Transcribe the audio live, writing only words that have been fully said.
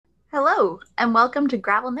Hello, and welcome to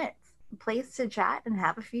Gravel Knits, a place to chat and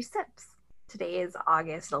have a few sips. Today is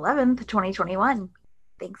August 11th, 2021.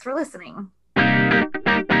 Thanks for listening. I'm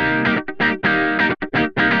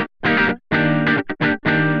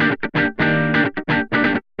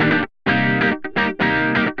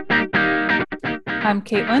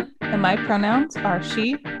Caitlin, and my pronouns are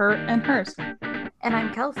she, her, and hers. And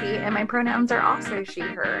I'm Kelsey, and my pronouns are also she,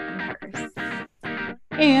 her, and hers.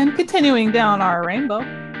 And continuing down our rainbow,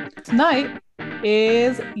 tonight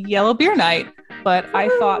is Yellow Beer Night, but I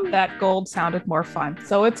thought that gold sounded more fun.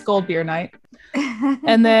 So it's Gold Beer Night.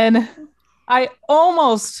 And then I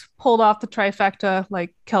almost pulled off the trifecta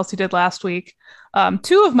like Kelsey did last week.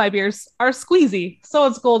 Two of my beers are squeezy, so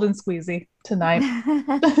it's Golden Squeezy tonight.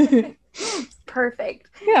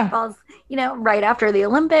 Perfect. Yeah. Falls, right after the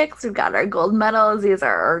Olympics, we've got our gold medals. These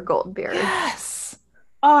are our gold beers. Yes.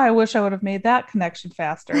 Oh, I wish I would have made that connection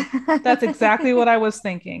faster. That's exactly what I was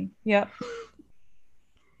thinking. Yep.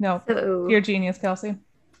 No, So, you're a genius, Kelsey.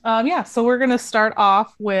 Yeah, so we're gonna start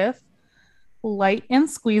off with light and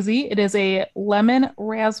squeezy. It is a lemon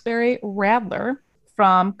raspberry radler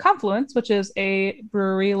from Confluence, which is a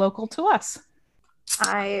brewery local to us.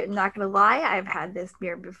 I'm not going to lie, I've had this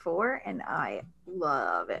beer before and I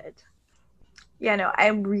love it. Yeah, no, I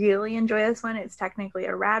really enjoy this one. It's technically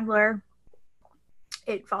a radler.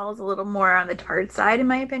 It falls a little more on the tart side, in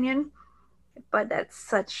my opinion, but that's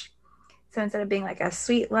such. So instead of being like a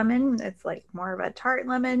sweet lemon, it's like more of a tart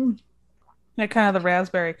lemon. It kind of the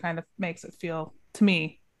raspberry kind of makes it feel to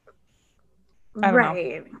me. I don't know.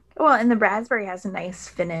 Right. Well, and the raspberry has a nice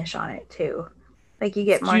finish on it too. Like you It's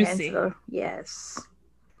get more into juicy. the, yes.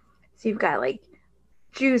 So you've got like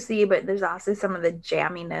juicy, but there's also some of the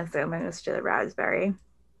jamminess almost to the raspberry.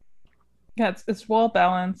 Yeah, it's well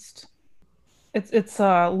balanced. It's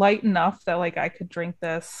light enough that like I could drink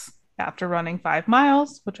this after running 5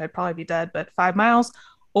 miles, which I'd probably be dead, but 5 miles,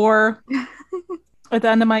 or at the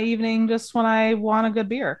end of my evening, just when I want a good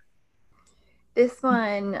beer. This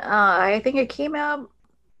one, I think it came out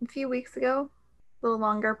a few weeks ago, a little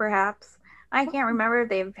longer perhaps. I can't remember if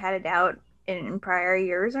they've had it out in prior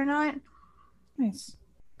years or not, Nice.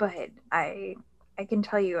 but I can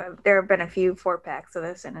tell you there have been a few 4 packs of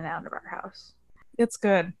this in and out of our house. It's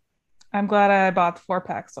good. I'm glad I bought the 4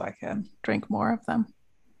 pack so I can drink more of them.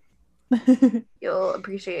 You'll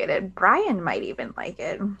appreciate it. Brian might even like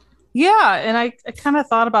it. Yeah, and I kind of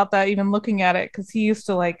thought about that even looking at it because he used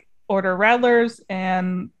to like order Radlers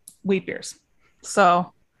and wheat beers.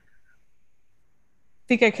 So I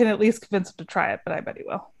think I can at least convince him to try it, but I bet he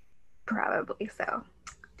will. Probably so.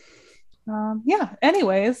 Yeah.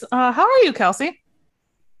 Anyways, how are you, Kelsey?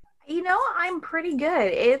 I'm pretty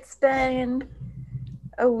good. It's been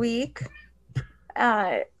a week.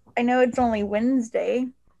 I know it's only Wednesday,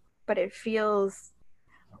 but it feels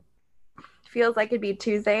like it'd be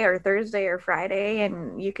Tuesday or Thursday or Friday,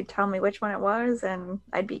 and you could tell me which one it was, and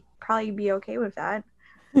I'd be probably be okay with that.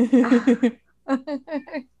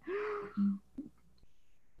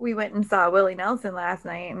 We went and saw Willie Nelson last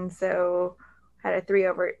night, and so had a 3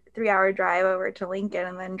 hour drive over to Lincoln,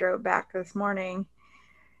 and then drove back this morning,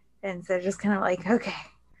 and so just kind of like, okay,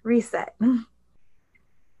 reset.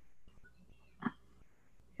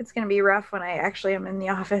 It's gonna be rough when I actually am in the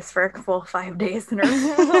office for a full 5 days in a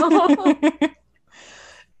row.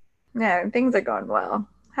 No, things are going well.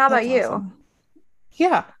 How about That's you? awesome.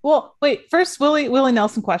 Yeah. Well, wait, first Willie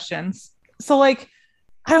Nelson questions. So like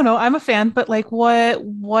I don't know, I'm a fan, but like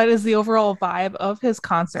what is the overall vibe of his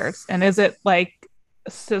concerts? And is it like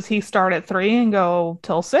does he start at 3 and go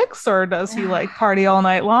till 6 or does he like party all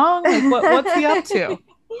night long? Like what's he up to?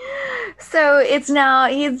 So it's now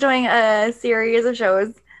he's doing a series of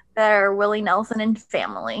shows that are Willie Nelson and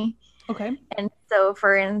family. Okay. And so,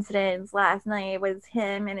 for instance, last night was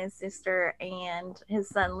him and his sister and his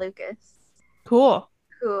son Lucas, Cool.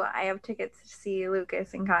 who I have tickets to see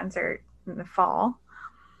Lucas in concert in the fall,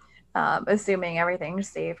 assuming everything's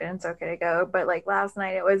safe and it's okay to go. But like last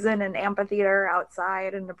night, it was in an amphitheater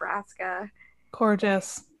outside in Nebraska.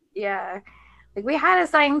 Gorgeous. Yeah, like we had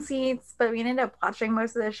assigned seats, but we ended up watching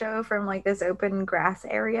most of the show from like this open grass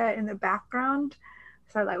area in the background,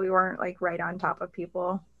 so that we weren't like right on top of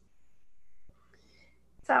people.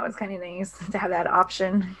 So that was kind of nice to have that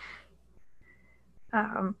option.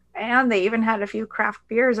 And they even had a few craft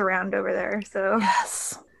beers around over there. So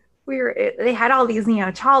Yes. they had all these,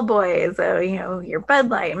 tall boys, your Bud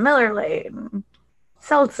Light, Miller Lite, and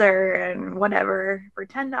seltzer and whatever for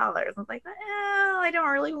 $10. I was like, I don't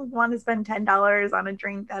really want to spend $10 on a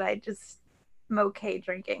drink that I just am okay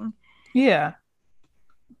drinking. Yeah.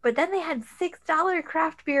 But then they had $6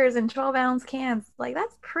 craft beers in 12-ounce cans. Like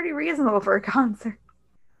that's pretty reasonable for a concert.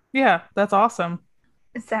 Yeah, that's awesome.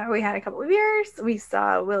 So we had a couple of beers. We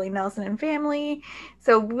saw Willie Nelson and family.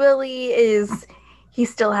 So Willie is, he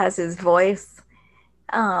still has his voice.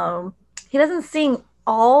 Um, he doesn't sing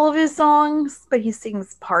all of his songs, but he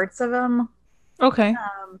sings parts of them. Okay.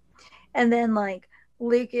 And then like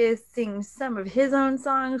Lucas sings some of his own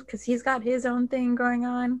songs because he's got his own thing going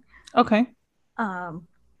on. Okay. Um,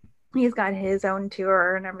 he's got his own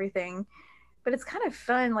tour and everything. But it's kind of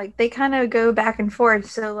fun. Like they kind of go back and forth.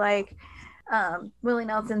 So like Willie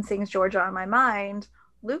Nelson sings Georgia on My Mind.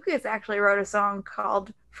 Lucas actually wrote a song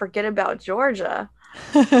called Forget About Georgia.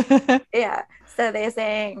 Yeah. So they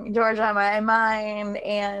sang Georgia on My Mind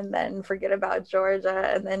and then Forget About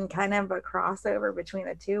Georgia and then kind of a crossover between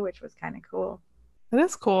the two, which was kind of cool. That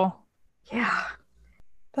is cool. Yeah.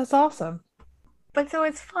 That's awesome. But so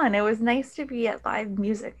it's fun. It was nice to be at live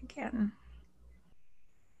music again.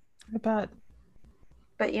 I bet.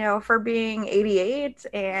 But you know, for being 88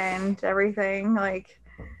 and everything, like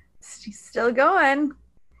she's still going.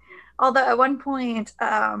 Although at one point,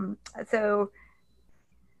 so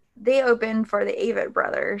they opened for the Avett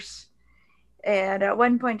Brothers. And at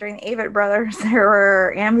one point during the Avett Brothers, there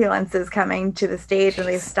were ambulances coming to the stage and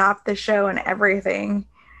they stopped the show and everything.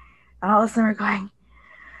 And all of a sudden we're going,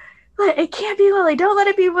 it can't be Willie. Don't let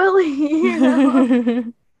it be Willie. You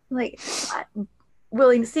know? Like,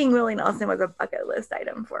 seeing Willie Nelson was a bucket list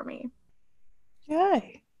item for me.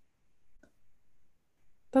 Yay.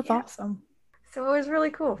 That's awesome. So it was really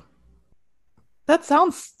cool. That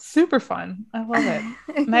sounds super fun. I love it.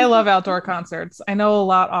 And I love outdoor concerts. I know a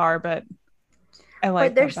lot are, but I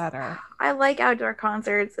like them better. I like outdoor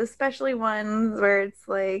concerts, especially ones where it's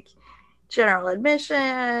like general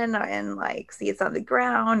admission and like seats on the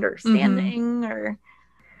ground or standing. Or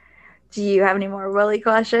do you have any more Willie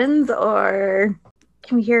questions, or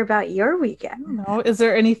can we hear about your weekend? No, is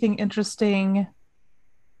there anything interesting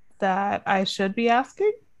that I should be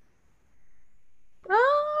asking?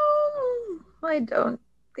 I don't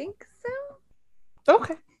think so.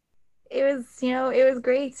 Okay. It was, it was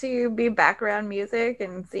great to be background music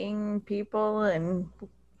and seeing people and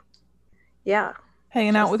yeah.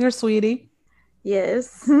 Hanging out with your sweetie.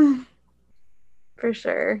 Yes. For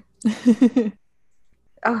sure.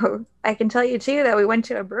 Oh, I can tell you too that we went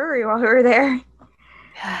to a brewery while we were there.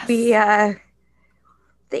 Yes.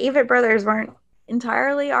 The Avett Brothers weren't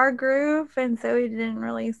entirely our groove, and so we didn't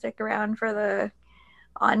really stick around for the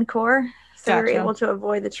encore. So we were able to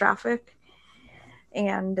avoid the traffic.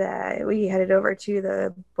 And we headed over to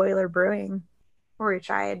the Boiler Brewing, where we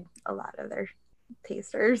tried a lot of their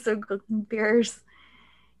tasters of beers,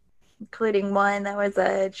 including one that was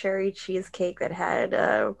a cherry cheesecake that had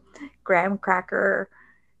a graham cracker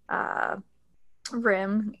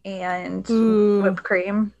rim and whipped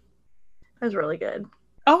cream. It was really good.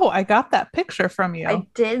 Oh, I got that picture from you. I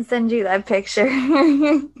did send you that picture.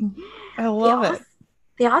 I love it.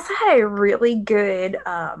 They also had a really good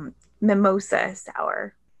mimosa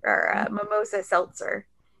sour or mimosa seltzer.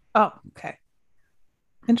 Oh, okay.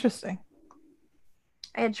 Interesting.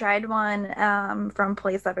 I had tried one from a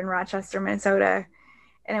place up in Rochester, Minnesota,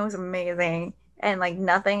 and it was amazing. And like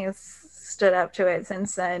nothing has stood up to it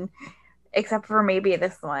since then, except for maybe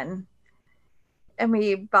this one. And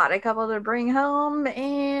we bought a couple to bring home,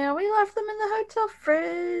 and we left them in the hotel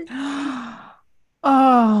fridge.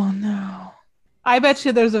 Oh no! I bet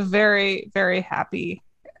you there's a very, very happy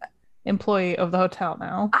employee of the hotel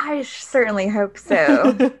now. I certainly hope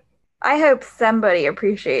so. I hope somebody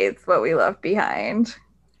appreciates what we left behind.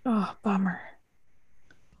 Oh, bummer.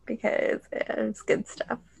 Because it's good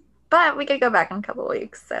stuff. But we could go back in a couple of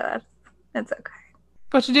weeks, so that's okay.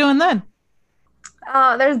 What you doing then?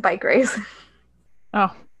 Oh, there's bike race.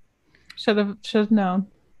 Oh, should have known.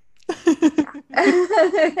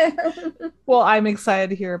 Well, I'm excited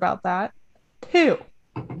to hear about that too.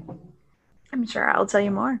 I'm sure I'll tell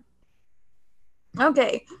you more.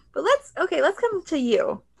 Okay, but let's come to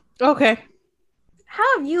you. Okay.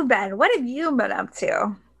 How have you been? What have you been up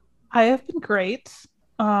to? I have been great.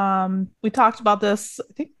 We talked about this,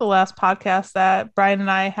 I think the last podcast, that Brian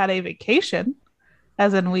and I had a vacation,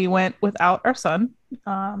 as in we went without our son.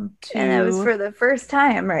 And it was for the first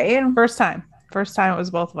time, right? First time it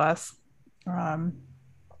was both of us.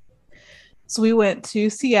 So we went to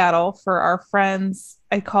Seattle for our friends.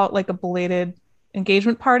 I call it like a belated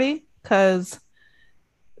engagement party, because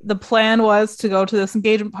the plan was to go to this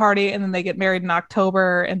engagement party and then they get married in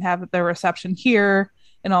October and have their reception here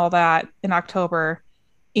and all that in October.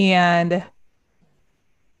 And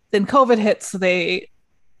then COVID hit, so they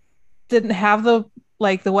didn't have the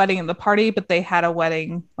wedding and the party, but they had a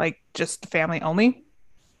wedding, like just family only.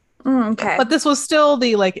 Okay. But this was still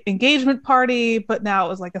the like engagement party, but now it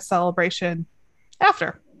was like a celebration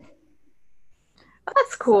after.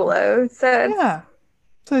 That's cool though. So Yeah.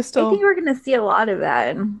 So they I think still, we're gonna see a lot of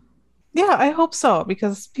that. yeah, I hope so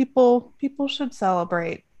because people should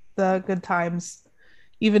celebrate the good times,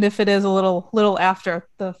 even if it is a little after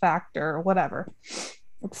the fact or whatever.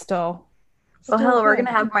 It's Well, still hell, we're good.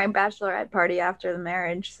 gonna have my bachelorette party after the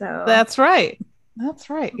marriage, so That's right. That's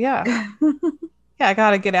right. Yeah. Yeah, I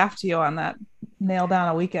gotta get after you on that. Nail down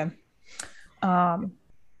a weekend. Um,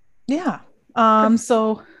 yeah.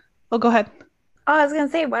 So oh go ahead. Oh, I was gonna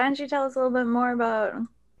say, why don't you tell us a little bit more about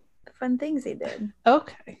the fun things he did?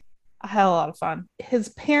 Okay. I had a lot of fun. His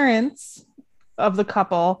parents of the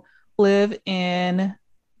couple live in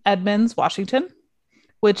Edmonds, Washington,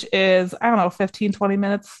 which is, I don't know, 15, 20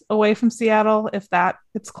 minutes away from Seattle, if that,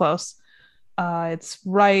 it's close. It's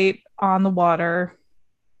right on the water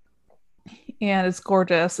and it's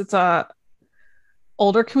gorgeous. It's a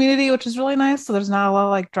older community, which is really nice. So there's not a lot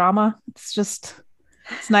of like drama. It's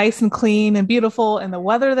nice and clean and beautiful. And the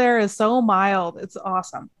weather there is so mild. It's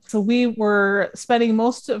awesome. So we were spending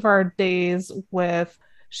most of our days with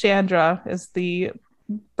Chandra as the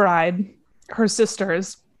bride, her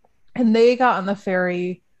sisters, and they got on the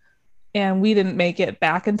ferry and we didn't make it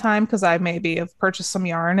back in time because I maybe have purchased some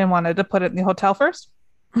yarn and wanted to put it in the hotel first.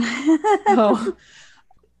 So,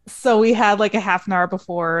 so we had like a half an hour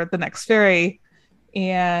before the next ferry,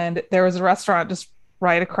 and there was a restaurant just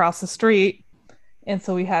right across the street. And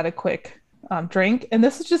so we had a quick drink. And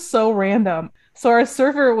this is just so random. So our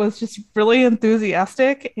server was just really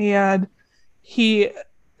enthusiastic, and he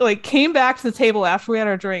like came back to the table after we had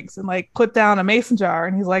our drinks and like put down a mason jar,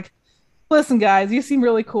 and he's like, listen, guys, you seem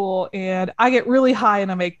really cool, and I get really high and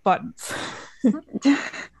I make buttons. I'm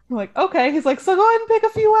like, okay. He's like, so go ahead and pick a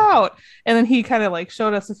few out. And then he kind of like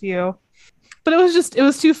showed us a few. But it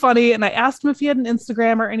was too funny. And I asked him if he had an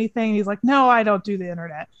Instagram or anything. And he's like, no, I don't do the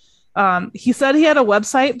internet. He said he had a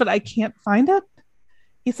website, but I can't find it.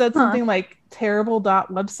 He said something like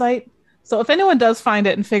terrible.website. So if anyone does find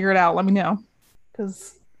it and figure it out, let me know.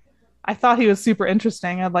 Because I thought he was super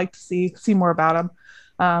interesting. I'd like to see more about him.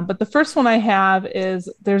 But the first one I have is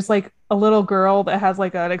there's like a little girl that has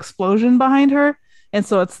like an explosion behind her. And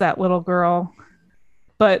so it's that little girl.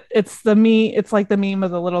 But it's like the meme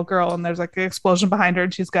of the little girl, and there's like an explosion behind her,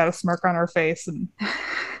 and she's got a smirk on her face, and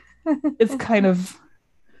it's kind of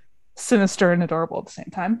sinister and adorable at the same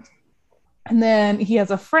time. And then he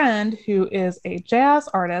has a friend who is a jazz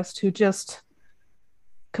artist who just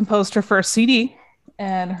composed her first CD,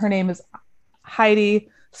 and her name is Heidi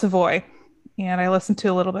Savoy. And I listened to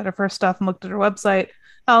a little bit of her stuff and looked at her website.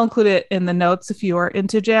 I'll include it in the notes if you are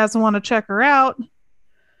into jazz and want to check her out.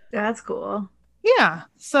 That's cool. Yeah.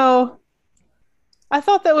 So I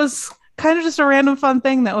thought that was kind of just a random fun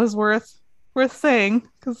thing that was worth saying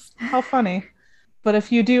because how funny. But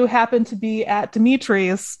if you do happen to be at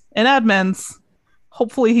Dimitri's in Edmonds,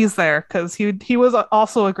 hopefully he's there because he was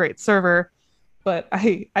also a great server. But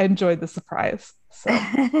I enjoyed the surprise. So,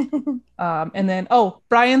 and then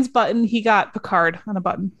Brian's button, he got Picard on a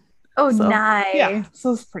button. Oh, so, nice. Yeah,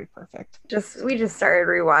 so it's pretty perfect. We just started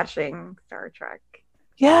rewatching Star Trek.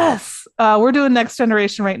 Yes, we're doing Next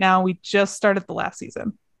Generation right now. We just started the last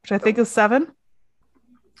season, which I think is 7.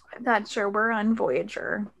 I'm not sure. We're on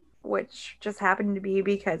Voyager, which just happened to be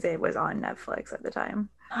because it was on Netflix at the time.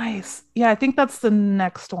 Nice. Yeah, I think that's the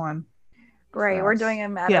next one. Right, so, we're doing a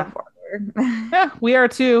matter of order. Yeah, we are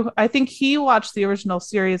too. I think he watched the original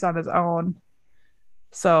series on his own.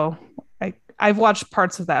 So I've watched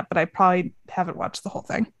parts of that, but I probably haven't watched the whole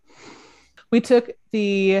thing. We took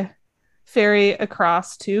the ferry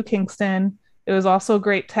across to Kingston. It was also a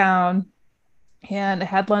great town, and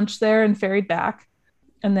had lunch there and ferried back.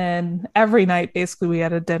 And then every night, basically, we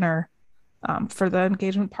had a dinner for the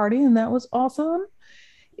engagement party, and that was awesome.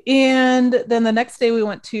 And then the next day, we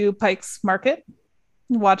went to Pike's Market,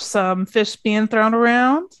 watched some fish being thrown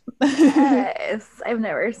around. Yes, I've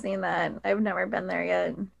never seen that. I've never been there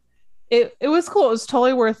yet. It was cool. It was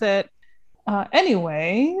totally worth it.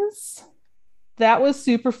 Anyways, that was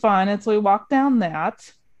super fun. And so we walked down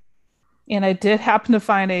that. And I did happen to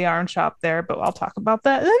find a yarn shop there, but I'll talk about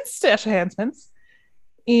that in stash enhancements.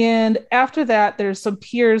 And after that, there's some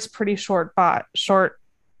piers pretty short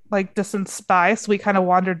like distance by. So we kind of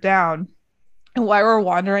wandered down. And while we're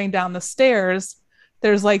wandering down the stairs,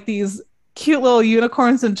 there's like these cute little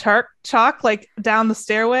unicorns and chalk like down the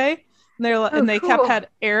stairway. And they cool. Had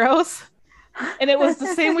arrows. And it was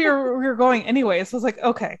the same we were going anyway. So I was like,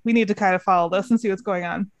 okay, we need to kind of follow this and see what's going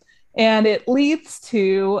on. And it leads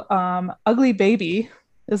to Ugly Baby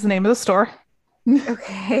is the name of the store.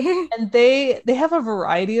 Okay. And they have a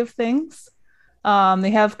variety of things.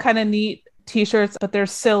 They have kind of neat t-shirts, but they're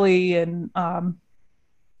silly and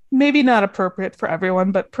maybe not appropriate for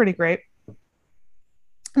everyone, but pretty great.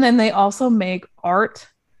 And then they also make art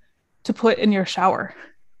to put in your shower.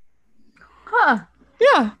 Huh.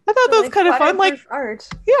 Yeah, I thought that was kind of fun. Like, art.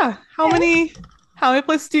 yeah, how many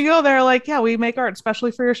places do you go there? Like, yeah, we make art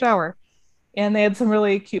especially for your shower. And they had some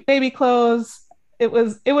really cute baby clothes. It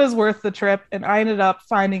was worth the trip, and I ended up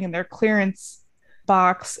finding in their clearance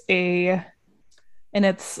box and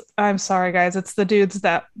I'm sorry guys, it's the dudes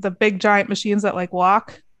that the big giant machines that like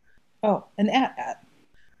walk. Oh, an at.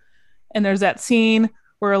 And there's that scene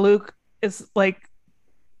where Luke is like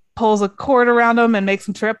pulls a cord around him and makes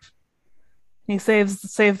him trip. He saves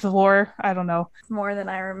the war. I don't know. More than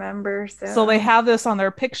I remember. So they have this on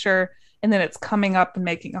their picture, and then it's coming up and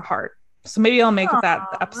making a heart. So maybe I'll make that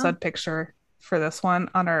episode picture for this one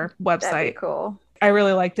on our website. That'd be cool. I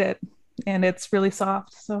really liked it, and it's really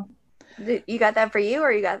soft. So you got that for you,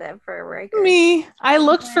 or you got that for Riker? Me. I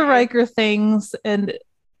looked for Riker things, and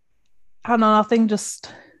I don't know,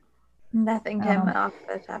 nothing came off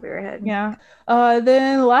the top of your head. Yeah.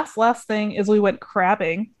 Then the last thing is we went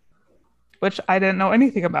crabbing, which I didn't know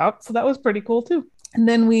anything about, so that was pretty cool too. And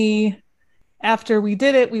then after we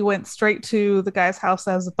did it, we went straight to the guy's house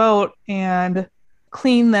that has a boat and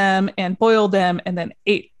cleaned them and boiled them and then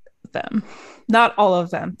ate them. Not all of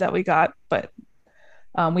them that we got, but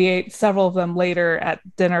we ate several of them later at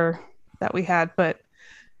dinner that we had. But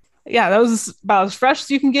yeah, that was about as fresh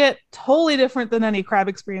as you can get. Totally different than any crab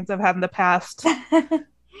experience I've had in the past.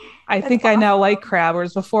 I think awesome. I now like crab,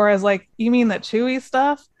 whereas before I was like, you mean the chewy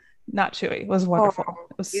stuff? Not chewy. It was wonderful.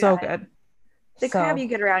 It was so good. The crab you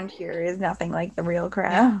get around here is nothing like the real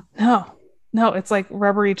crab. No, it's like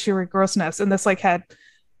rubbery, chewy grossness. And this like had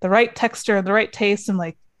the right texture and the right taste. And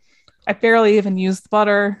like, I barely even used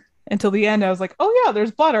butter until the end. I was like, oh yeah,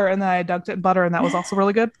 there's butter. And then I dunked it in butter, and that was also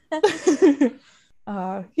really good.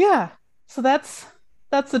 Yeah. So that's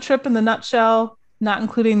the trip in the nutshell, not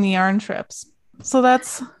including the yarn trips. So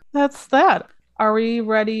that's that. Are we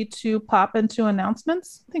ready to pop into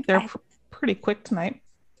announcements? I think they're pretty quick tonight.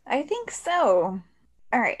 I think so.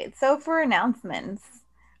 All right. So for announcements,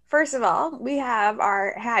 first of all, we have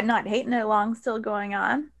our Hat Not Hating It Along still going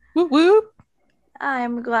on. Whoop whoop.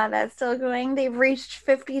 I'm glad that's still going. They've reached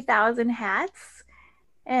 50,000 hats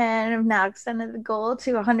and have now extended the goal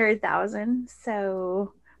to 100,000.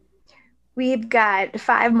 So we've got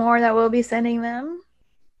 5 more that we'll be sending them.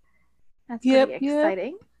 That's pretty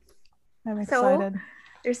exciting. I'm excited. So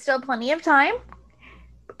there's still plenty of time.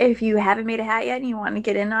 If you haven't made a hat yet and you want to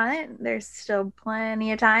get in on it, there's still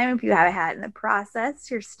plenty of time. If you have a hat in the process,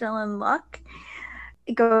 you're still in luck.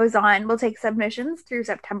 It goes on. We'll take submissions through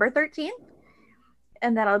September 13th.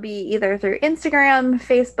 And that'll be either through Instagram,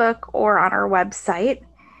 Facebook, or on our website.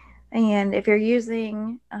 And if you're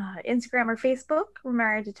using Instagram or Facebook,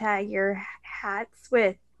 remember to tag your hats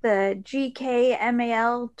with the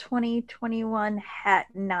GKMAL 2021 Hat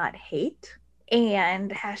Not Hate and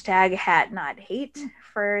hashtag Hat Not Hate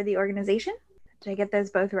for the organization. Did I get those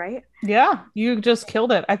both right? Yeah, you just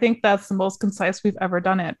killed it. I think that's the most concise we've ever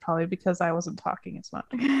done it, probably because I wasn't talking as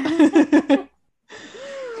much.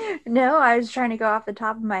 No, I was trying to go off the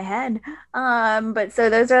top of my head. But so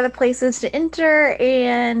those are the places to enter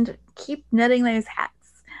and keep knitting those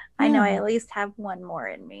hats. Yeah. I know I at least have one more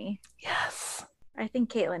in me. Yes. I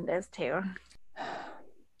think Caitlin does too.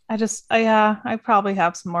 I probably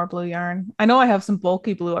have some more blue yarn. I know I have some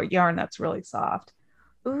bulky blue yarn that's really soft.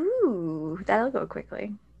 Ooh, that'll go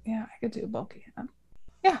quickly. Yeah, I could do bulky.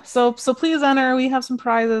 Yeah, so please enter. We have some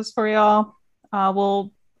prizes for y'all.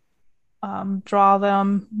 We'll draw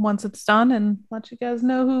them once it's done and let you guys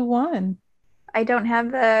know who won. I don't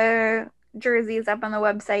have the jerseys up on the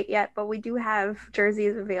website yet, but we do have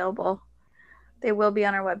jerseys available. They will be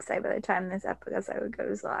on our website by the time this episode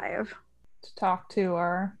goes live. To talk to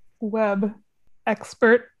our web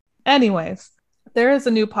expert. Anyways, there is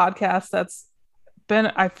a new podcast that's been,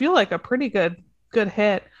 I feel like, a pretty good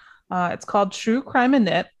hit. It's called True Crime and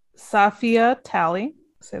Knit. Safia Talley.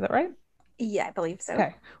 Say that right? Yeah, I believe so.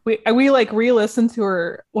 Okay. We like re-listened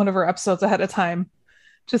to one of her episodes ahead of time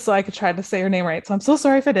just so I could try to say her name right. So I'm so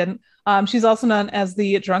sorry if I didn't. She's also known as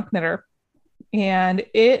the Drunk Knitter. And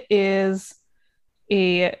it is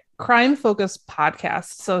a crime-focused podcast.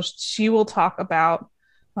 So she will talk about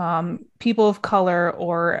people of color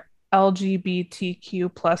or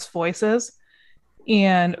LGBTQ plus voices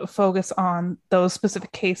and focus on those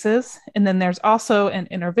specific cases. And then there's also an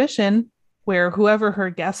intervention where whoever her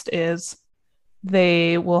guest is,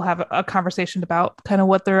 they will have a conversation about kind of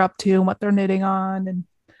what they're up to and what they're knitting on. And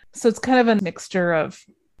So it's kind of a mixture of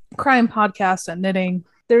crime podcasts and knitting.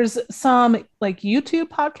 There's some like YouTube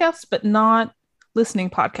podcasts, but not listening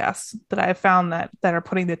podcasts that I've found that are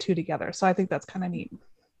putting the two together. So I think that's kind of neat.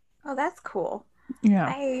 Oh, that's cool. Yeah.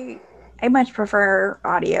 I much prefer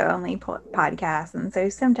audio only podcasts, and so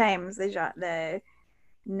sometimes the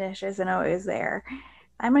niche isn't always there.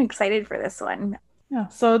 I'm excited for this one. Yeah.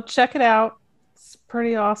 So check it out. It's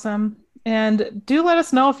pretty awesome. And do let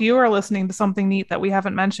us know if you are listening to something neat that we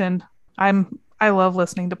haven't mentioned. I love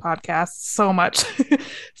listening to podcasts so much.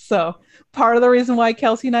 So part of the reason why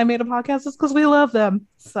Kelsey and I made a podcast is because we love them.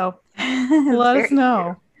 So let us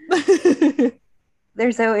know.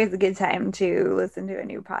 There's always a good time to listen to a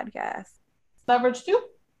new podcast. Beverage two?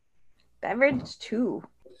 Beverage two.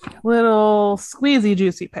 Little squeezy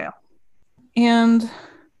juicy pale. And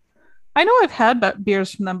I know I've had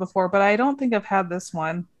beers from them before, but I don't think I've had this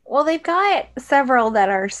one. Well, they've got several that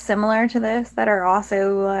are similar to this that are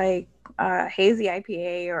also like hazy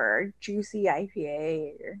IPA or juicy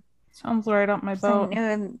IPA. Sounds right up my boat.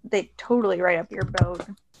 And they totally right up your boat.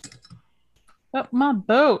 Up my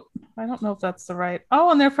boat. I don't know if that's the right.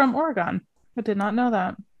 Oh, and they're from Oregon. I did not know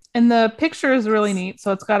that. And the picture is really neat.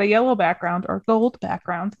 So it's got a yellow background or gold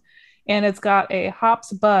background, and it's got a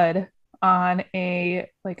hops bud on a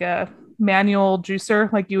manual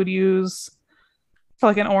juicer like you would use for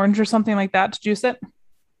like an orange or something like that to juice it.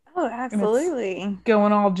 Oh, absolutely.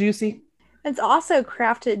 Going all juicy. It's also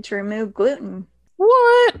crafted to remove gluten.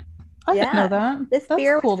 What? I didn't know that. This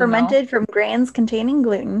beer was fermented from grains containing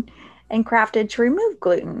gluten and crafted to remove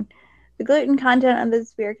gluten. The gluten content of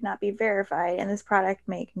this beer cannot be verified, and this product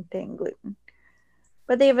may contain gluten.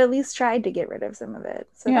 But they've at least tried to get rid of some of it.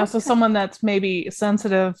 So someone that's maybe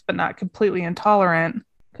sensitive but not completely intolerant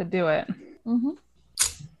could do it. Mm-hmm.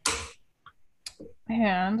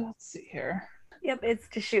 And let's see here. Yep, it's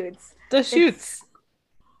Deschutes. Deschutes.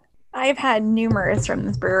 I've had numerous from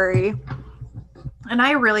this brewery, and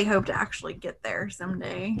I really hope to actually get there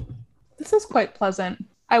someday. This is quite pleasant.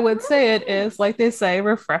 I would say it is, like they say,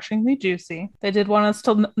 refreshingly juicy. They did want us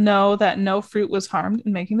to know that no fruit was harmed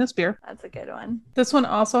in making this beer. That's a good one. This one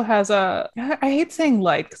also has I hate saying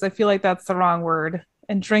light because I feel like that's the wrong word.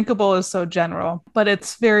 And drinkable is so general, but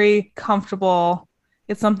it's very comfortable.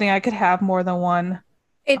 It's something I could have more than one.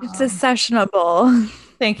 It's a sessionable.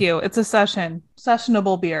 Thank you. It's a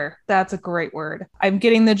sessionable beer. That's a great word. I'm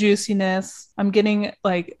getting the juiciness. I'm getting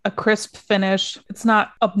like a crisp finish. It's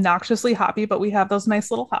not obnoxiously hoppy, but we have those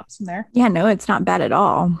nice little hops in there. Yeah, no, it's not bad at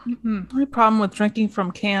all. Mm-hmm. The only problem with drinking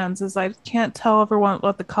from cans is I can't tell everyone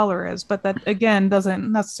what the color is, but that again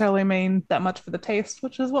doesn't necessarily mean that much for the taste,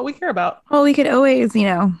 which is what we care about. Well, we could always,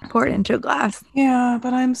 pour it into a glass. Yeah,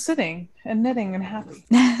 but I'm sitting and knitting and happy.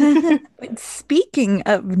 But speaking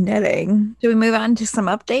of knitting, do we move on to some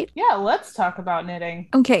update? Yeah, let's talk about knitting.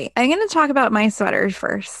 Okay, I'm going to talk about my sweaters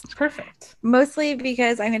first. Perfect. Mostly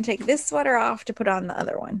because I'm going to take this sweater off to put on the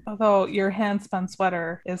other one. Although your hand-spun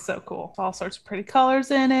sweater is so cool. All sorts of pretty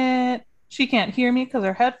colors in it. She can't hear me because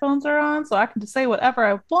her headphones are on, so I can just say whatever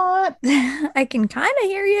I want. I can kind of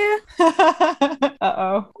hear you.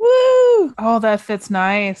 Uh-oh. Woo! Oh, that fits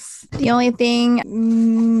nice. The only thing,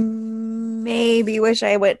 maybe wish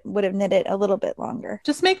I would have knit it a little bit longer.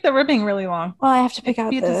 Just make the ribbing really long. Well, I have to pick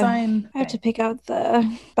out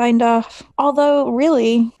the bind off. Although,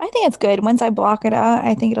 really, I think it's good. Once I block it out,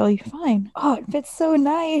 I think it'll be fine. Oh, it fits so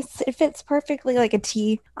nice. It fits perfectly like a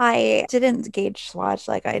tee. I didn't gauge swatch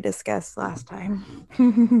like I discussed last time.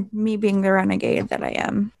 Me being the renegade that I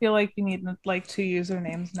am. I feel like you need like 2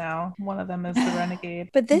 usernames now. One of them is the renegade.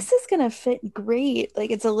 But this is gonna fit great.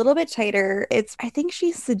 Like, it's a little bit tighter. I think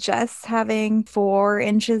she suggests having 4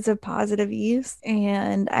 inches of positive ease,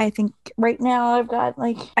 and I think right now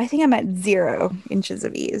I think I'm at 0 inches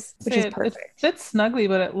of ease, which is perfect. It fits snugly,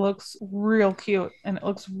 but it looks real cute and it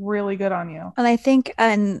looks really good on you. And I think,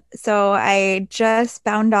 so I just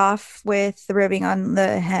bound off with the ribbing on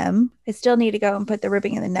the hem. I still need to go and put the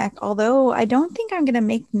ribbing in the neck, although I don't think I'm going to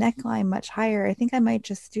make neckline much higher. I think I might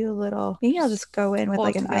just do maybe I'll just go in with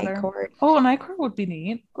like an I-cord. Oh, an I-cord would be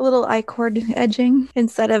neat. A little I-cord edging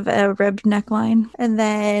instead of a ribbed neckline. And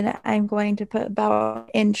then I'm going to put about an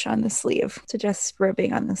inch on the sleeve. So just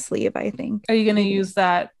ribbing on the sleeve, I think. Are you going to use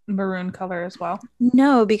that maroon color as well?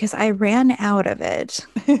 No, because I ran out of it.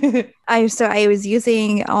 I was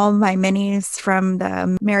using all my minis from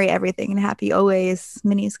the Merry Everything and Happy Always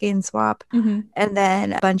mini skein swap, and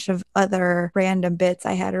then a bunch of other random bits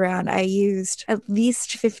I had around. I used at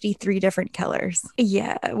least 53 different colors.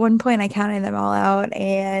 Yeah, at one point I counted them all out,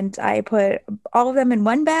 and I put all of them in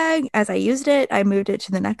one bag. As I used it, I moved it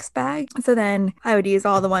to the next bag. So then I would use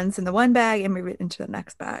all the ones in the one bag and move it into the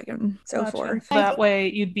next bag, and so forth. So that way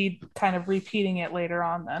you'd be be kind of repeating it later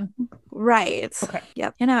on then. Right. Okay.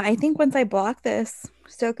 Yep. You know, I think once I block this,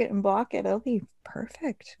 soak it and block it, it'll be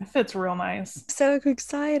perfect. It fits real nice. So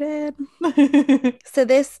excited. So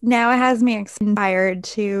this now has me inspired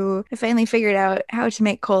to I finally figured out how to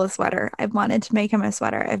make Cole a sweater. I've wanted to make him a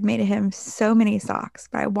sweater. I've made him so many socks,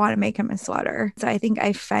 but I want to make him a sweater. So I think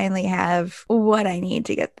I finally have what I need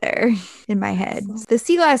to get there in my head. The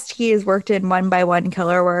sea glass tea is worked in 1x1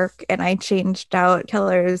 color work, and I changed out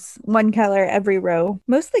colors, one color every row.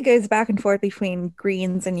 Mostly goes back and forth between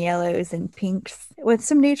greens and yellows and pinks with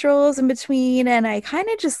some neutrals in between, and I kind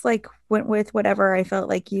of just like went with whatever I felt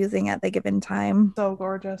like using at the given time. So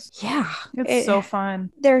gorgeous. Yeah. It's so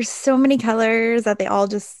fun. There's so many colors that they all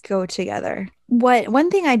just go together. One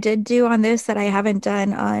thing I did do on this that I haven't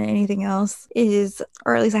done on anything else is,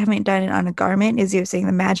 or at least I haven't done it on a garment, is using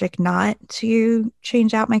the magic knot to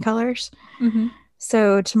change out my colors. Mm-hmm.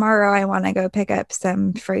 So tomorrow I want to go pick up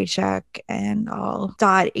some fray check, and I'll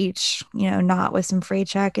dot each, knot with some fray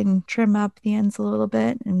check and trim up the ends a little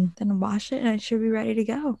bit and then wash it, and it should be ready to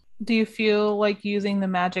go. Do you feel like using the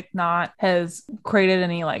magic knot has created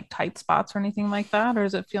any like tight spots or anything like that? Or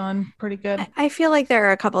is it feeling pretty good? I feel like there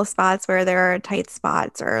are a couple of spots where there are tight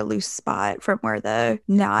spots or a loose spot from where the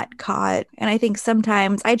knot caught. And I think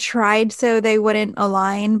sometimes I tried so they wouldn't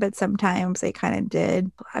align, but sometimes they kind of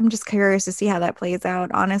did. I'm just curious to see how that plays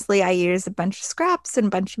out. Honestly, I use a bunch of scraps and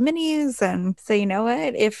a bunch of minis. And so you know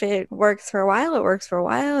what? If it works for a while, it works for a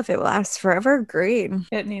while. If it lasts forever, great.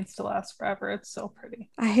 It needs to last forever. It's so pretty.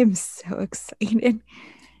 I am so excited.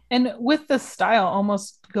 And with the style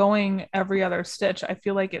almost going every other stitch, I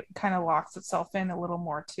feel like it kind of locks itself in a little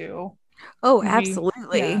more too. Oh,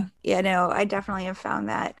 absolutely. Yeah, no, I definitely have found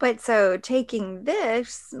that. But so taking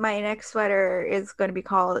this, my next sweater is going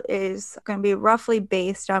to be roughly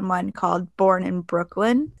based on one called Born in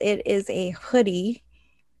Brooklyn. It is a hoodie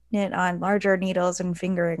knit on larger needles and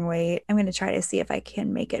fingering weight. I'm going to try to see if I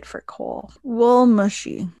can make it for Cole. Wool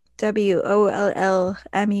Mushy. WOLLMUSCHI.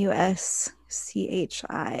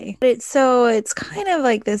 It's kind of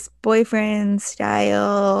like this boyfriend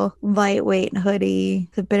style lightweight hoodie.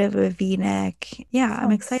 It's a bit of a V-neck. Yeah,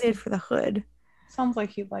 I'm excited for the hood. Sounds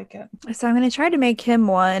like he'd like it. So I'm going to try to make him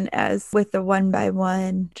one as with the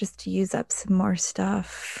 1x1 just to use up some more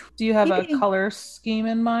stuff. Do you have a color scheme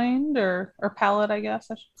in mind or palette, I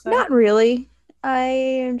guess I should say? Not really. I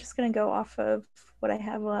am just going to go off of what I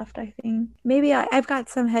have left, I think. Maybe I've got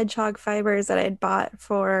some hedgehog fibers that I'd bought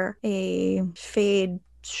for a fade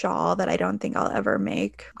shawl that I don't think I'll ever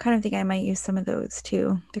make. I kind of think I might use some of those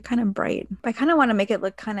too. They're kind of bright. But I kind of want to make it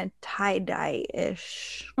look kind of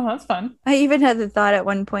tie-dye-ish. Oh, that's fun. I even had the thought at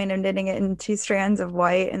one point of knitting it in 2 strands of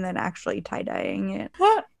white and then actually tie-dyeing it.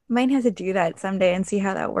 What? Might have to do that someday and see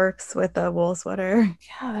how that works with a wool sweater.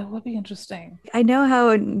 Yeah, that would be interesting. I know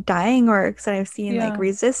how dyeing works, and I've seen like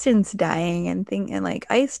resistance dyeing and like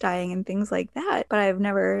ice dyeing and things like that, but I've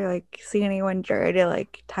never like seen anyone try to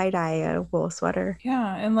like tie dye a wool sweater.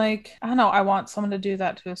 Yeah, and like I don't know, I want someone to do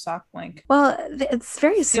that to a sock blank. Well, it's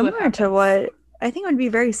very similar to what I think it would be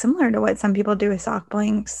very similar to what some people do with sock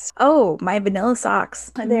blanks. Oh, my vanilla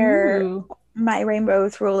socks. They're my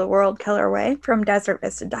Rainbows Rule the World colorway from Desert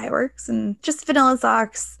Vista Dye Works, and just vanilla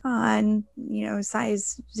socks on,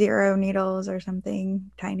 size 0 needles or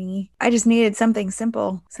something tiny. I just needed something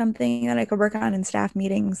simple, something that I could work on in staff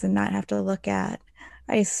meetings and not have to look at.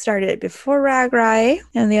 I started it before RAGBRAI,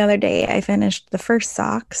 and the other day I finished the first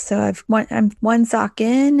sock. So I'm one sock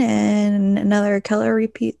in and another color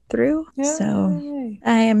repeat through. Yay. So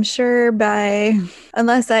I am sure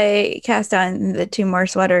unless I cast on the 2 more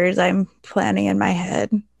sweaters I'm planning in my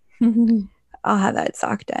head, I'll have that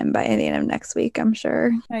sock done by the end of next week, I'm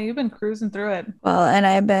sure. Yeah, you've been cruising through it. Well, and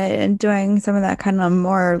I've been doing some of that kind of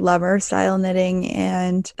more lover style knitting,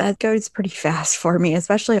 and that goes pretty fast for me,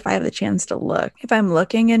 especially if I have the chance to look. If I'm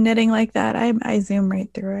looking and knitting like that, I zoom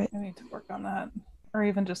right through it. I need to work on that. Or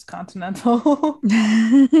even just continental.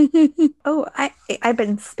 Oh, I've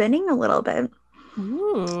been spinning a little bit.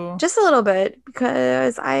 Ooh. Just a little bit,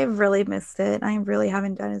 because I really missed it. I really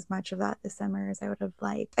haven't done as much of that this summer as I would have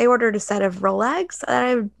liked. I ordered a set of Rolegs that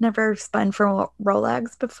I've never spun for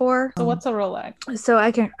Rolegs before. So what's a Roleg? So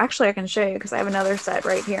I can show you, because I have another set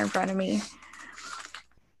right here in front of me.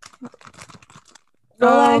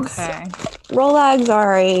 Rolegs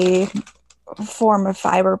are a form of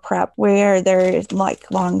fiber prep where they're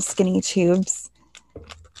like long skinny tubes.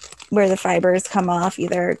 where the fibers come off,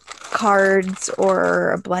 either cards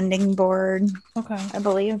or a blending board, Okay. I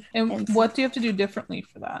believe. And what do you have to do differently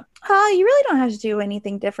for that? You really don't have to do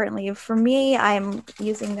anything differently. For me, I'm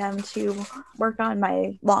using them to work on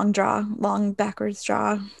my long backwards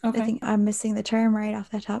draw. Okay. I think I'm missing the term right off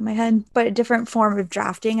the top of my head, but a different form of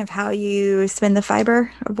drafting of how you spin the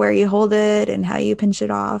fiber, of where you hold it and how you pinch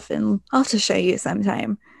it off. And I'll just show you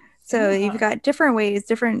sometime. So you've got different ways,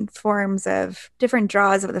 different forms of different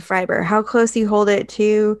draws of the fiber, how close you hold it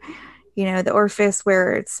to, the orifice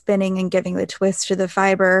where it's spinning and giving the twist to the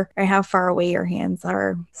fiber, and how far away your hands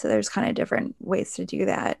are. So there's kind of different ways to do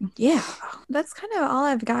that. Yeah, that's kind of all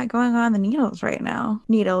I've got going on the needles right now.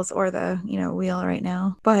 Needles or the, wheel right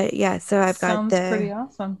now. But yeah, so I've got Sounds pretty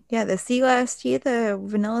awesome. Yeah, the sea glass tea, the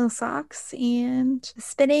vanilla socks, and the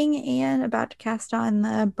spinning, and about to cast on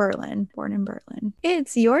the Berlin, Born in Berlin.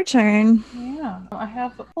 It's your turn. Yeah, I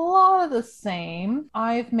have a lot of the same.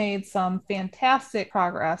 I've made some fantastic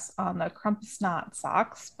progress on the Crumpus Knot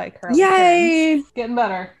socks by Curly Yay! Pins. Getting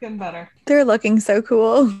better. They're looking so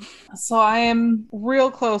cool. So I am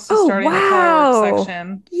real close to starting the color work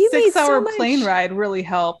section. 6-hour plane ride really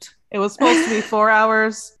helped. It was supposed to be 4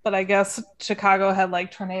 hours, but I guess Chicago had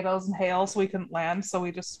like tornadoes and hail, so we couldn't land. So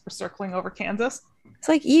we just were circling over Kansas. It's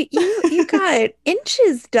like you got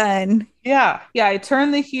inches done. Yeah. I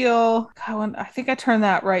turned the heel. God, I think I turned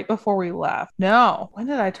that right before we left. No, when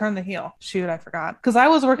did I turn the heel? Shoot, I forgot. Because I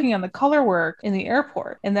was working on the color work in the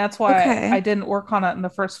airport, and that's why I didn't work on it in the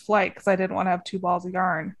first flight, because I didn't want to have 2 balls of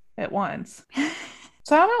yarn at once.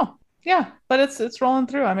 So I don't know. Yeah, but it's rolling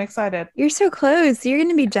through. I'm excited. You're so close. You're going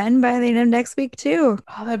to be done by the end of next week too.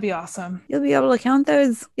 Oh, that'd be awesome. You'll be able to count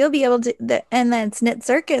those. You'll be able to, and that's Knit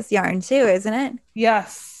Circus yarn too, isn't it?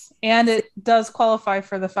 Yes, and it does qualify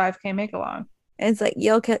for the 5K make-along. It's like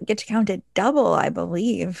you'll get to count it double, I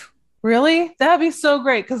believe. Really? That'd be so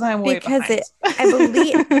great, because I'm way behind.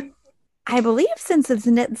 I believe since it's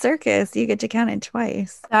Knit Circus, you get to count it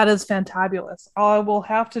twice. That is fantabulous. I will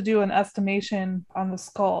have to do an estimation on the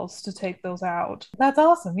skulls to take those out. That's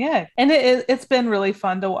awesome. Yeah. And it's been really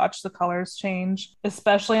fun to watch the colors change,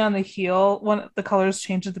 especially on the heel. When the colors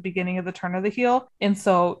change at the beginning of the turn of the heel. And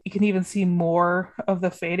so you can even see more of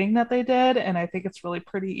the fading that they did. And I think it's really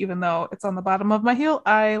pretty, even though it's on the bottom of my heel.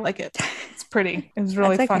 I like it. It's pretty. It was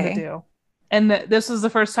really fun to do. And this was the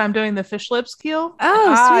first time doing the fish lips keel. Oh,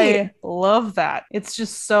 sweet. I love that. I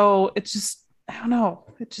don't know.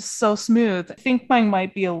 It's just so smooth. I think mine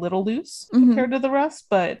might be a little loose compared to the rest,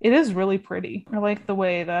 but it is really pretty. I like the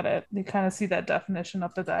way that you kind of see that definition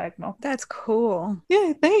up the diagonal. That's cool.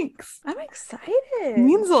 Yeah, thanks. I'm excited. It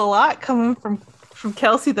means a lot coming from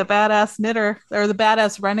Kelsey, the badass knitter, or the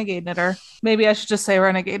badass renegade knitter. Maybe I should just say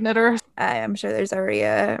renegade knitter. I'm sure there's already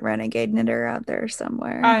a renegade knitter out there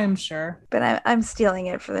somewhere. I am sure. But I'm stealing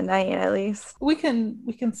it for the night, at least. We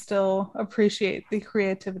can still appreciate the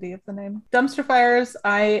creativity of the name. Dumpster Fires,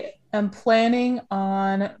 I am planning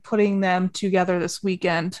on putting them together this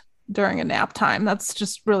weekend during a nap time. That's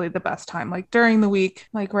just really the best time. Like during the week,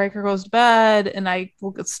 like Riker goes to bed and I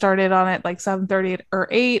will get started on it like 7:30 or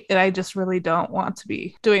 8, and I just really don't want to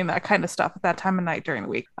be doing that kind of stuff at that time of night during the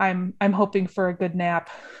week. I'm hoping for a good nap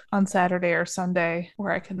on Saturday or Sunday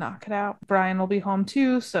where I can knock it out. Brian will be home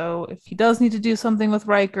too, so if he does need to do something with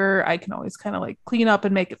Riker, I can always kind of like clean up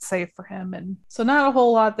and make it safe for him. And so not a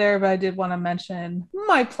whole lot there, but I did want to mention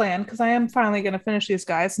my plan, because I am finally going to finish these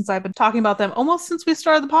guys, since I've been talking about them almost since we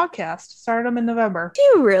started the podcast. Started them in November. Do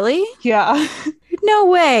you really? Yeah. No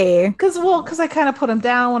way. Because I kind of put them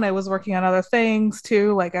down when I was working on other things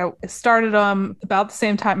too. Like I started them about the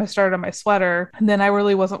same time I started on my sweater, and then I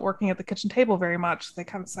really wasn't working at the kitchen table very much. So they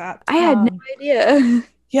kind of sat. I had no idea.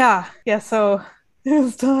 Yeah. So it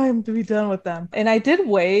was time to be done with them. And I did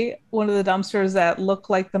weigh one of the dumpsters that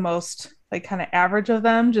looked like the most like kind of average of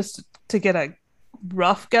them, just to get a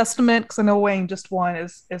rough guesstimate, because I know weighing just one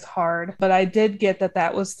is hard, but I did get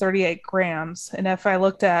that was 38 grams. And if I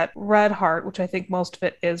looked at Red Heart, which I think most of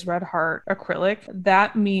it is Red Heart acrylic,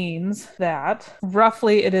 that means that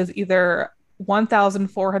roughly it is either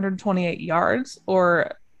 1,428 yards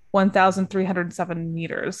or 1,307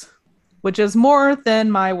 meters, which is more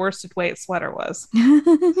than my worsted weight sweater was.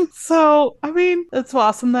 So, I mean, it's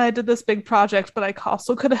awesome that I did this big project, but I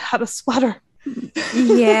also could have had a sweater.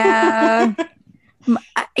 Yeah.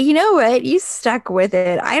 You know what? You stuck with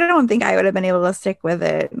it. I don't think I would have been able to stick with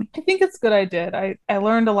it. I think it's good I did. I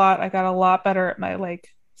learned a lot. I got a lot better at my like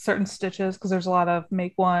certain stitches, because there's a lot of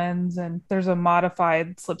make ones and there's a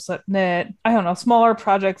modified slip knit. I don't know. Smaller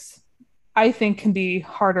projects I think can be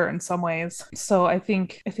harder in some ways. So I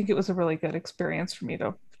think it was a really good experience for me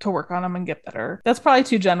to work on them and get better. That's probably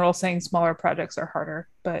too general saying smaller projects are harder,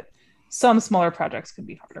 but some smaller projects could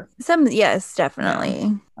be harder. Yes,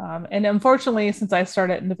 definitely. And unfortunately, since I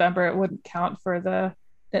started in November, it wouldn't count for the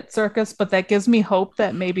knit circus, but that gives me hope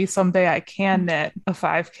that maybe someday I can knit a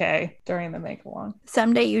 5K during the make along.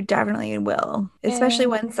 Someday you definitely will, especially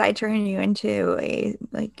once I turn you into a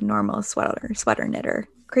like normal sweater knitter,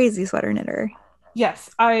 crazy sweater knitter. Yes,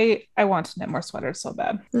 I want to knit more sweaters so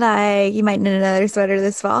bad. Like you might knit another sweater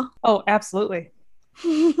this fall. Oh, absolutely.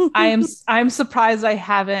 I'm surprised I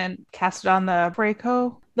haven't casted on the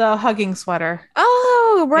Braco, the hugging sweater.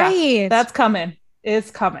 Oh, right. Yeah, that's coming.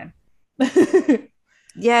 It's coming.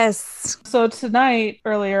 Yes. So tonight,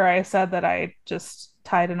 earlier, I said that I just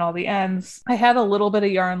tied in all the ends. I had a little bit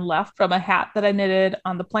of yarn left from a hat that I knitted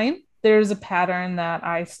on the plane. There's a pattern that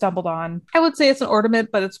I stumbled on. I would say it's an ornament,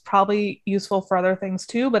 but it's probably useful for other things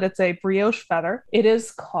too. But it's a brioche feather. It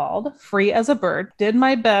is called Free as a Bird. Did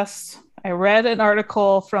my best. I read an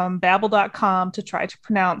article from Babbel.com to try to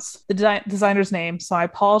pronounce the designer's name, so I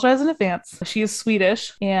apologize in advance. She is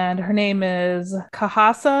Swedish, and her name is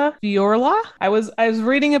Kahasa Viorla. I was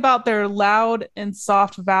reading about their loud and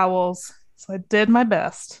soft vowels, so I did my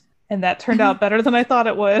best, and that turned out better than I thought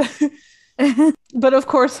it would. But of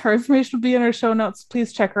course, her information will be in her show notes.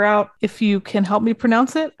 Please check her out. If you can help me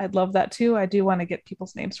pronounce it, I'd love that too. I do want to get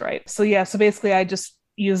people's names right. So basically I just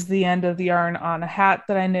used the end of the yarn on a hat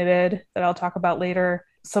that I knitted that I'll talk about later.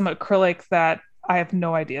 Some acrylic that I have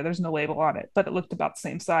no idea. There's no label on it, but it looked about the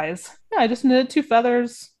same size. Yeah, I just knitted 2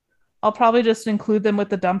 feathers. I'll probably just include them with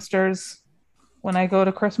the dumpsters when I go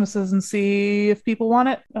to Christmases and see if people want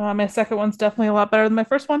it. My second one's definitely a lot better than my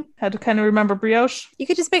first one. Had to kind of remember brioche. You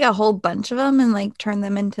could just make a whole bunch of them and like turn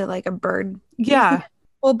them into like a bird. Yeah. A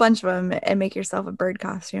whole bunch of them and make yourself a bird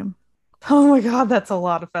costume. Oh my God, that's a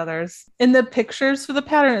lot of feathers. In the pictures for the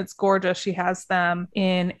pattern, it's gorgeous. She has them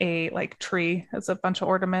in a like tree as a bunch of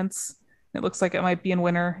ornaments. It looks like it might be in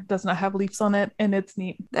winter. It does not have leaves on it, and it's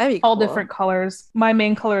neat. That'd be cool. All different colors. My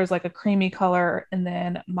main color is like a creamy color, and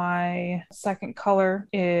then my second color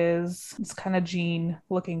is this kind of jean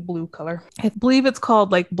looking blue color. I believe it's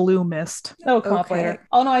called like Blue Mist. That will come up later.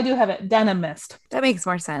 Oh no, I do have it. Denim Mist. That makes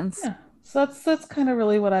more sense. Yeah. So that's kind of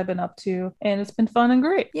really what I've been up to, and it's been fun and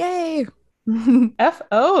great. Yay.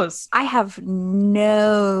 FOs. I have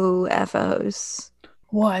no FOs.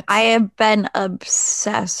 What? I have been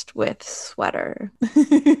obsessed with sweater.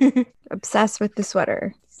 Obsessed with the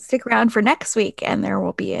sweater. Stick around for next week and there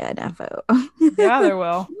will be an FO. Yeah, there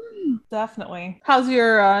will. Definitely. How's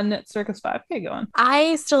your Knit Circus 5K going?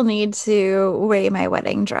 I still need to weigh my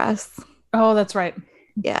wedding dress. Oh, that's right.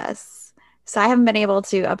 Yes. So I haven't been able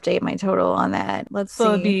to update my total on that. Let's see.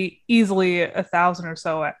 So it'd be easily 1,000 or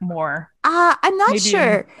so at more. I'm not Maybe,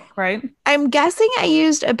 sure. Right? I'm guessing I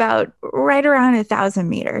used about right around 1,000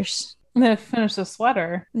 meters. I'm going to finish the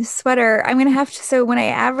sweater. The sweater, I'm going to have to, so when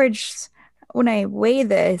I weigh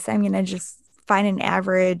this, I'm going to just find an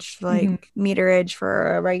average meterage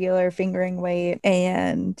for a regular fingering weight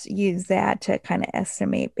and use that to kind of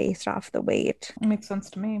estimate based off the weight. It makes sense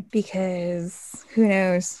to me. Because who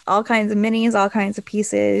knows? All kinds of minis, all kinds of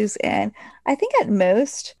pieces. And I think at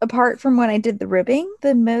most, apart from when I did the ribbing,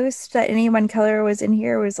 the most that any one color was in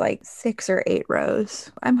here was like 6 or 8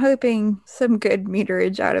 rows. I'm hoping some good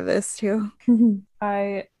meterage out of this too.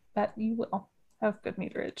 I bet you will have good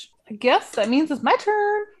meterage. I guess that means it's my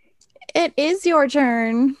turn. It is your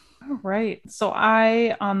turn. All right. So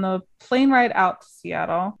on the plane ride out to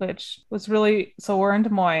Seattle, which was really, so we're in Des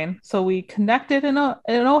Moines. So we connected in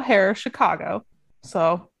O'Hare, Chicago.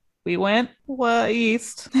 So we went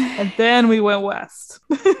east and then we went west.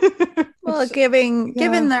 Well, given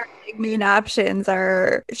the main options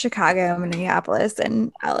are Chicago, Minneapolis,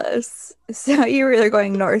 and Dallas. So you were either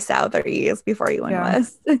going north, south, or east before you went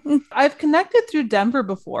west. I've connected through Denver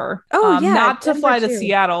before. Oh, yeah. Not Denver to fly too. to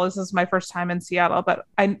Seattle. This is my first time in Seattle, but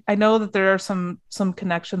I know that there are some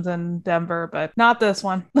connections in Denver, but not this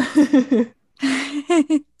one.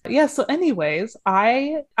 Yeah, so anyways,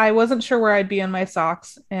 I wasn't sure where I'd be in my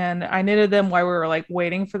socks, and I knitted them while we were like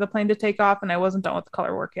waiting for the plane to take off, and I wasn't done with the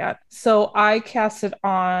color work yet. So I casted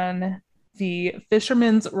on the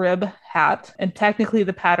Fisherman's Rib hat, and technically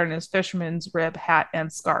the pattern is Fisherman's Rib hat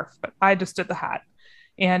and scarf, but I just did the hat.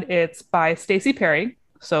 And it's by Stacey Perry,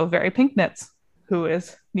 so Very Pink Knits, who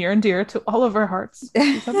is near and dear to all of our hearts.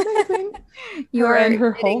 She's amazing. You are her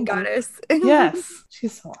knitting whole goddess. Yes,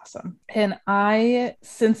 she's so awesome. And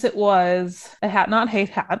since it was a hat not hate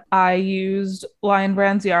hat, I used Lion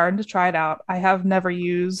Brand's yarn to try it out. I have never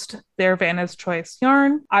used their Vanna's Choice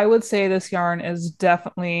yarn. I would say this yarn is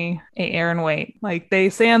definitely a Aran weight. Like they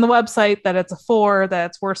say on the website that it's a 4,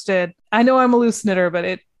 that it's worsted. I know I'm a loose knitter,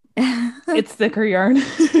 but it's thicker yarn.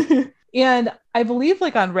 And I believe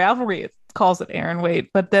like on Ravelry, it calls it Aran weight,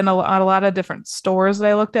 but then on a lot of different stores that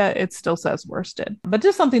I looked at, it still says worsted. But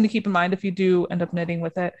just something to keep in mind if you do end up knitting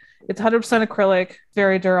with it. It's 100% acrylic,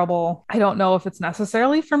 very durable. I don't know if it's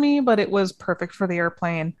necessarily for me, but it was perfect for the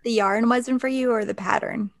airplane. The yarn wasn't for you or the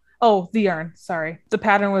pattern? Oh, the yarn. Sorry. The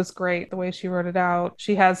pattern was great. The way she wrote it out.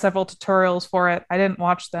 She had several tutorials for it. I didn't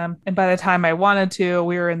watch them. And by the time I wanted to,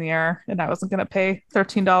 we were in the air and I wasn't going to pay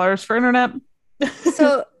 $13 for internet.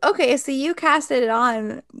 So, okay, so you casted it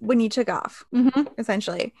on when you took off,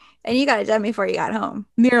 essentially, and you got it done before you got home.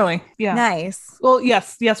 Nearly. Yeah. Nice. Well,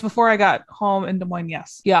 yes. Before I got home in Des Moines,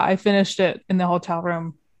 yes. Yeah, I finished it in the hotel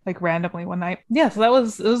room like randomly one night. Yeah, so it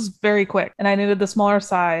was very quick. And I knitted the smaller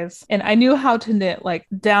size and I knew how to knit like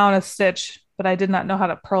down a stitch, but I did not know how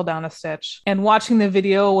to purl down a stitch. And watching the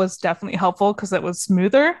video was definitely helpful because it was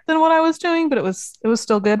smoother than what I was doing, but it was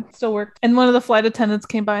still good, still worked. And one of the flight attendants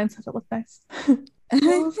came by and said it looked nice. Cool.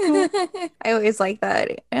 I always like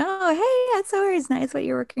that. Oh, hey, that's always nice what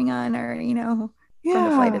you're working on, or Yeah. from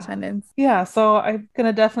the flight attendants. Yeah, so I'm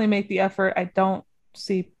gonna definitely make the effort. I don't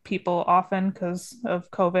see people often because of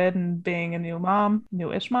COVID and being a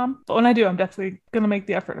newish mom. But when I do, I'm definitely gonna make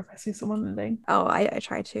the effort if I see someone knitting. Oh, I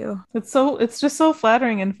try to. It's just so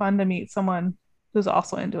flattering and fun to meet someone who's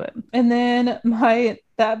also into it. And then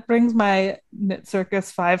that brings my Knit Circus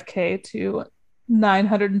 5K to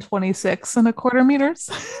 926.25 meters.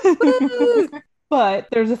 But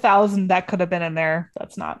there's 1,000 that could have been in there.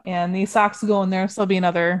 That's not. And these socks go in there, so there'll be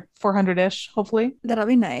another 400-ish, hopefully. That'll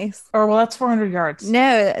be nice. Or, well, that's 400 yards.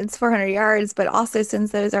 No, it's 400 yards, but also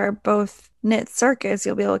since those are both Knit Circus,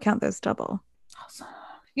 you'll be able to count those double. Awesome.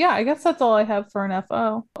 Yeah, I guess that's all I have for an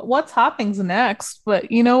FO. What's hopping's next?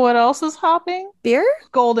 But you know what else is hopping? Beer?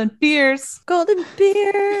 Golden Beers. Golden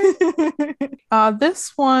Beer.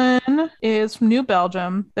 This one is from New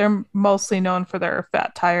Belgium. They're mostly known for their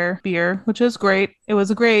Fat Tire beer, which is great. It was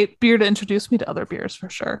a great beer to introduce me to other beers for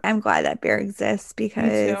sure. I'm glad that beer exists because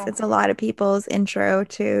it's a lot of people's intro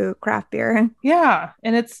to craft beer. Yeah,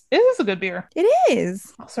 and it is a good beer. It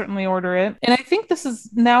is. I'll certainly order it. And I think this is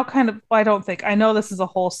now I know this is a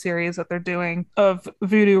whole series that they're doing of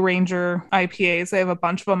Voodoo Ranger IPAs. They have a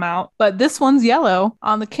bunch of them out, but this one's yellow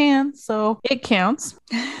on the can, so it counts.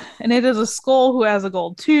 And it is a skull who has a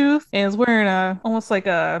gold tooth and is wearing almost like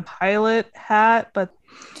a pilot hat, but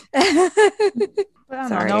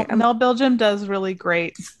Sorry. Nell Belgium does really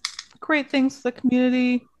great things for the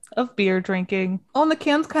community of beer drinking. Oh, and the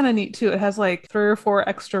can's kind of neat too. It has like 3 or 4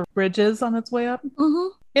 extra ridges on its way up.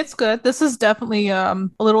 It's good. This is definitely a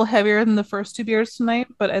little heavier than the first 2 beers tonight,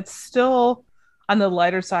 but it's still on the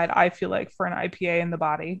lighter side, I feel like, for an IPA in the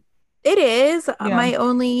body. It is. Yeah. The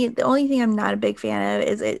only thing I'm not a big fan of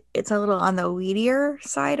is it's a little on the weedier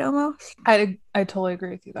side almost. I totally agree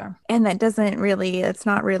with you there. And it's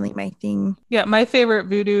not really my thing. Yeah, my favorite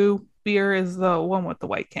Voodoo beer is the one with the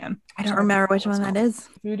white can. I don't remember which one that is.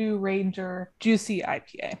 Voodoo Ranger Juicy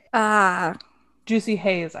IPA. Juicy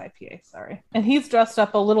Haze IPA, sorry. And he's dressed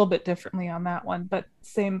up a little bit differently on that one, but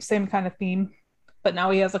same kind of theme. But now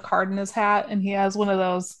he has a card in his hat and he has one of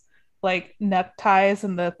those like neckties,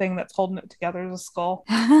 and the thing that's holding it together is a skull.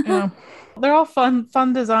 Yeah. They're all fun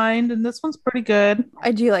designed, and this one's pretty good.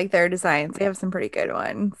 I do like their designs. They have some pretty good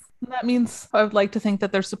ones. And that means I would like to think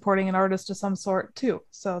that they're supporting an artist of some sort too.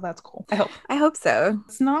 So that's cool. I hope so.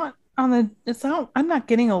 I'm not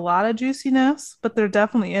getting a lot of juiciness, but there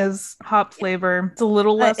definitely is hop flavor. It's a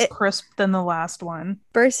little less crisp than the last one.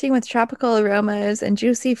 Bursting with tropical aromas and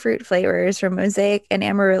juicy fruit flavors from Mosaic and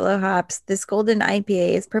Amarillo hops, this golden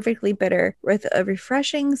IPA is perfectly bitter with a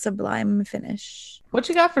refreshing, sublime finish. What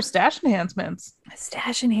you got for stash enhancements?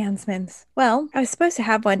 Stash enhancements. Well, I was supposed to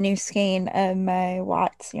have one new skein of my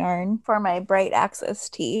Watts yarn for my Bright Access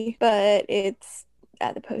tee, but it's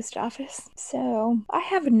at the post office. So I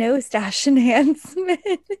have no stash enhancement.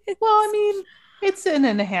 Well, I mean, it's an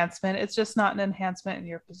enhancement. It's just not an enhancement in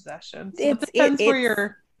your possession. So it depends where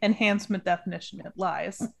your enhancement definition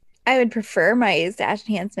lies. I would prefer my stash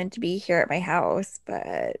enhancement to be here at my house,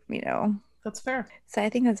 but That's fair. So I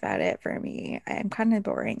think that's about it for me. I'm kind of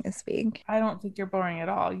boring this week. I don't think you're boring at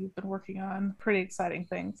all. You've been working on pretty exciting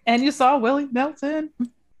things. And you saw Willie Melton.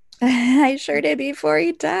 I sure did before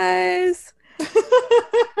he dies.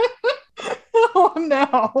 Oh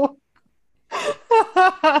no.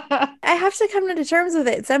 I I have to come to terms with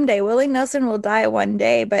it someday. Willie Nelson will die one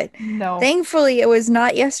day, but No. thankfully it was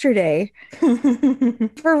not yesterday.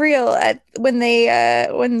 For real. When the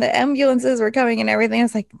ambulances were coming and everything, I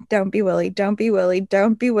was like, don't be Willie, don't be Willie,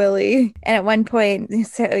 don't be Willie. And at one point,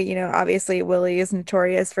 so obviously Willie is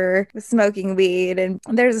notorious for smoking weed, and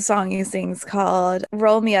there's a song he sings called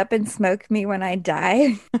 "Roll Me Up and Smoke Me When I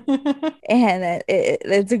Die." And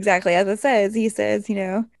it's exactly as it says. He says,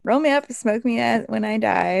 roll me up, smoke me when I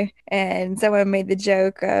die. And someone made the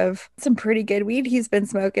joke of some pretty good weed he's been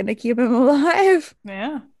smoking to keep him alive.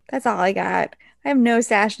 Yeah. That's all I got. I have no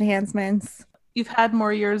stash enhancements. You've had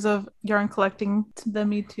more years of yarn collecting than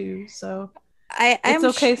me too, so it's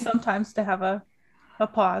okay sometimes to have a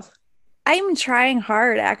pause. I'm trying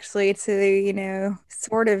hard actually to,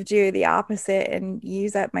 sort of do the opposite and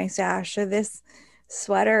use up my stash. So this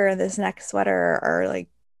sweater and this next sweater are like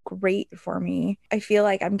great for me. I feel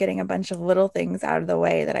like I'm getting a bunch of little things out of the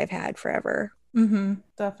way that I've had forever.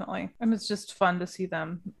 Definitely. And it's just fun to see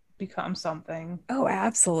them become something. Oh,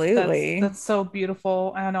 absolutely. That's so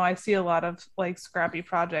beautiful. I don't know. I see a lot of like scrappy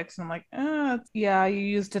projects and I'm like, yeah, you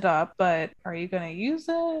used it up, but are you going to use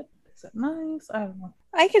it? Is it nice? I don't know.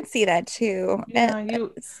 I can see that too. Yeah,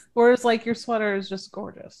 whereas like your sweater is just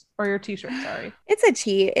gorgeous, or your t-shirt, sorry. It's a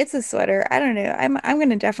tee. It's a sweater. I don't know. I'm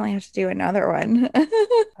gonna definitely have to do another one.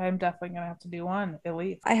 I'm definitely gonna have to do one at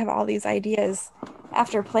least. I have all these ideas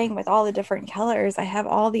after playing with all the different colors. I have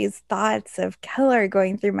all these thoughts of color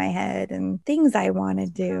going through my head and things I want to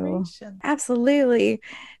do. Absolutely.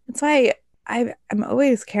 That's why I'm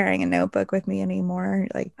always carrying a notebook with me anymore.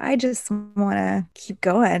 Like I just want to keep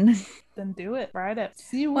going. Then do it. Write it.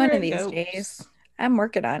 See where one of these days. I'm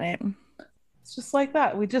working on it. It's just like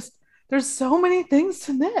that. There's so many things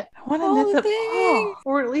to knit. I want to knit them all,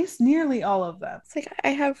 or at least nearly all of them. It's like I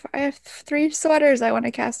have 3 sweaters I want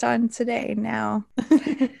to cast on today now.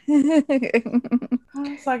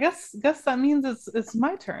 So I guess that means it's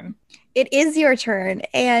my turn. It is your turn,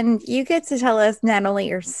 and you get to tell us not only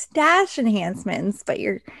your stash enhancements, but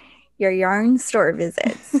your yarn store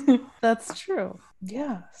visits. That's true.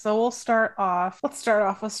 Yeah. So let's start off with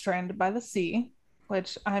Stranded by the Sea,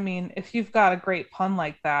 which, I mean, if you've got a great pun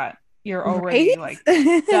like that, you're already like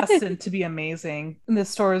destined to be amazing. And this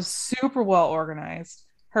store is super well organized.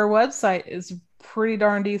 Her website is pretty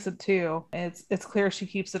darn decent too. It's clear she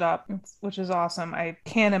keeps it up, which is awesome. I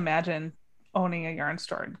can't imagine owning a yarn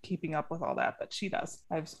store and keeping up with all that, but she does.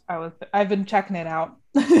 I've been checking it out.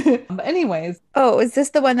 But anyways. Oh, is this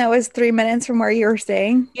the one that was 3 minutes from where you were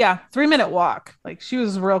staying? Yeah, 3-minute walk. Like she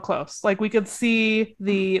was real close. Like we could see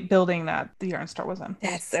the building that the yarn store was in.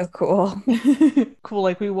 That's so cool. Cool.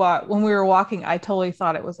 Like when we were walking, I totally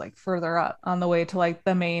thought it was like further up on the way to like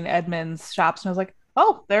the main Edmunds shops. And I was like,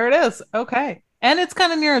 oh, there it is. Okay. And it's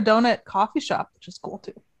kind of near a donut coffee shop, which is cool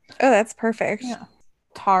too. Oh, that's perfect. Yeah.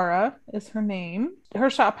 Tara is her name. Her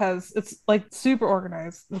shop it's like super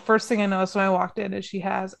organized. The first thing I noticed when I walked in is she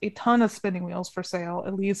has a ton of spinning wheels for sale.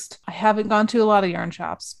 At least I haven't gone to a lot of yarn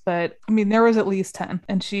shops, but I mean there was at least 10,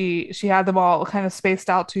 and she had them all kind of spaced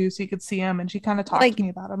out too, so you could see them, and she kind of talked to me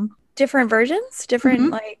about them. Different versions,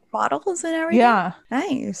 different like models and everything. Yeah,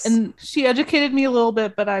 nice. And she educated me a little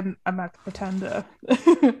bit, but I'm not gonna pretend to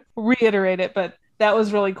reiterate it. But that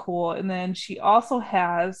was really cool. And then she also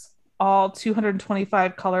has all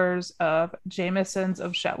 225 colors of Jamieson's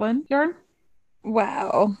of Shetland yarn.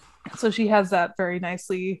 Wow. So she has that very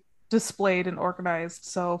nicely displayed and organized.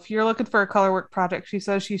 So if you're looking for a colorwork project, she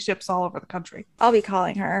says she ships all over the country. I'll be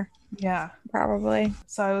calling her. Yeah. Probably.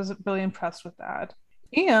 So I was really impressed with that.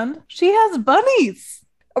 And she has bunnies.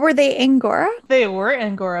 Were they Angora? They were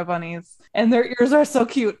Angora bunnies. And their ears are so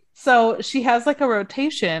cute. So she has like a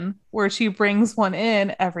rotation where she brings one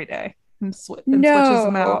in every day. And switches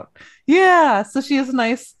them out. Yeah, so she has a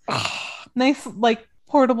nice like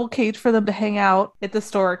portable cage for them to hang out at the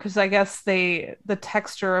store, because I guess the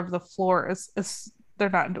texture of the floor is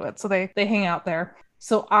they're not into it, so they hang out there.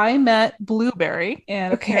 So I met Blueberry,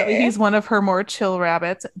 and apparently he's one of her more chill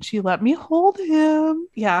rabbits, and she let me hold him.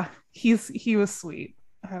 Yeah, he was sweet.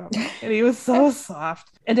 I don't know, and he was so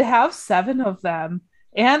soft. And to have 7 of them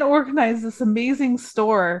and organize this amazing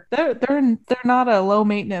store. They're not a low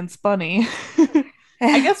maintenance bunny.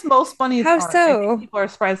 I guess most bunnies How aren't. so? People are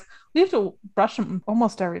surprised. We have to brush them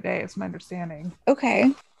almost every day, is my understanding.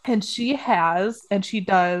 Okay. And she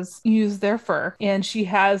does use their fur. And she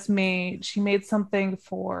made something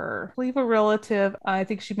for, I believe, a relative. I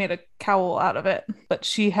think she made a cowl out of it. But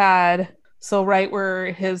she had, so right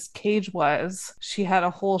where his cage was, she had a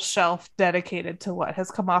whole shelf dedicated to what has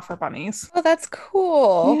come off her bunnies. Oh, that's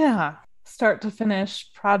cool. Yeah. Start to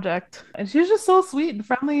finish project. And she was just so sweet and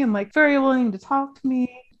friendly and like very willing to talk to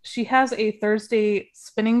me. she has a Thursday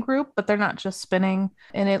spinning group, but they're not just spinning.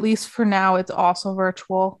 And at least for now, it's also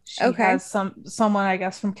virtual. She has someone, I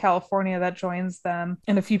guess, from California that joins them,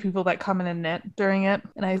 and a few people that come in and knit during it.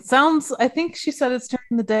 And I think she said it's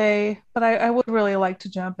during the day, but I would really like to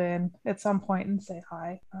jump in at some point and say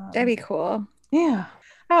hi. That'd be cool. Yeah.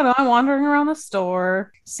 I don't know. I'm wandering around the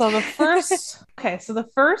store. So the first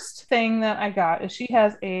thing that I got is she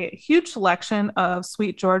has a huge selection of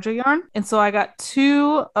Sweet Georgia yarn. And so I got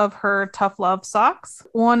 2 of her Tough Love socks.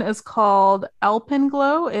 One is called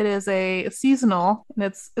Alpenglow. It is a seasonal, and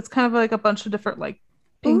it's kind of like a bunch of different like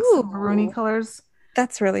pinks and maroony colors.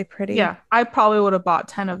 That's really pretty. Yeah, I probably would have bought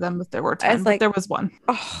 10 of them if there were 10, but there was one.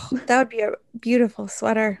 Oh, that would be a beautiful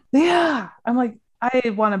sweater. Yeah. I'm like,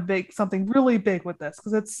 I want to bake something really big with this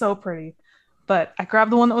because it's so pretty. But I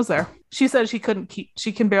grabbed the one that was there. She said she can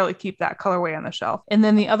barely keep that colorway on the shelf. And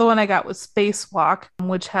then the other one I got was Spacewalk,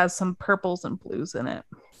 which has some purples and blues in it.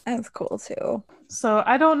 That's cool too. So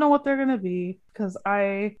I don't know what they're going to be because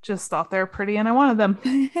I just thought they're pretty and I wanted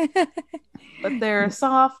them. But they're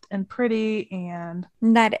soft and pretty, and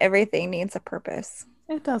not everything needs a purpose.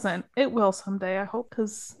 It doesn't. It will someday, I hope,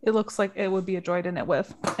 because it looks like it would be a joy to knit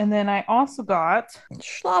with. And then I also got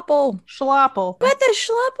Schlapple. But the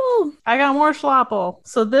Schlapple. I got more Schlapple.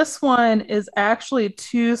 So this one is actually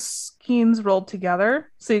 2 skeins rolled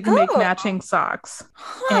together, so you can make matching socks.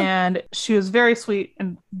 Huh. And she was very sweet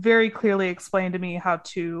and very clearly explained to me how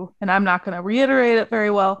to, and I'm not going to reiterate it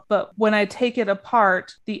very well, but when I take it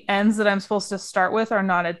apart, the ends that I'm supposed to start with are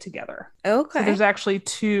knotted together. Okay. So there's actually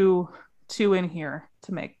two in here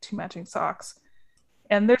to make 2 matching socks,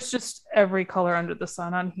 and there's just every color under the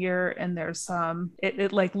sun on here, and there's some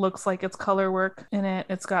it like looks like it's color work in it.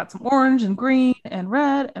 It's got some orange and green and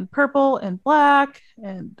red and purple and black,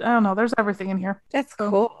 and I don't know, there's everything in here. That's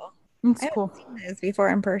cool. It's cool. I've seen this before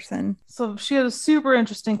in person. So she had a super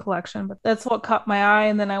interesting collection, but that's what caught my eye.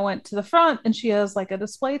 And then I went to the front, and she has like a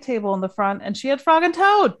display table in the front, and she had Frog and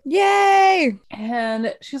Toad. Yay!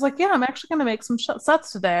 And she's like, yeah, I'm actually going to make some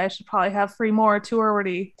sets today. I should probably have 3 more. 2 are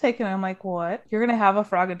already taken. I'm like, what? You're going to have a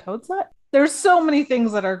Frog and Toad set? There's so many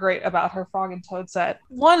things that are great about her Frog and Toad set.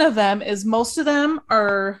 One of them is most of them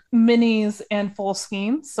are minis and full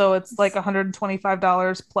skeins. So it's like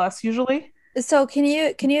 $125 plus usually. So can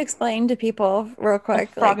you explain to people real quick?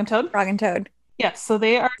 Frog and Toad? Frog and Toad. Yes, so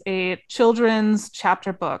they are a children's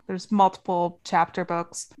chapter book. There's multiple chapter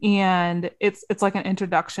books, and it's like an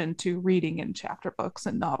introduction to reading in chapter books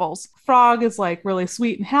and novels. Frog is like really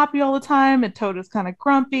sweet and happy all the time, and Toad is kind of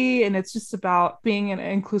grumpy, and it's just about being an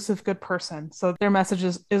inclusive, good person. So their message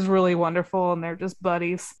is really wonderful, and they're just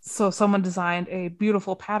buddies. So someone designed a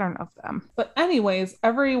beautiful pattern of them. But anyways,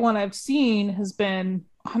 every one I've seen has been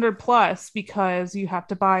 100 plus because you have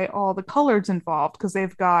to buy all the colors involved, because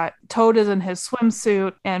they've got Toad is in his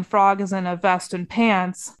swimsuit and Frog is in a vest and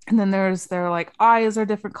pants, and then there's their like eyes are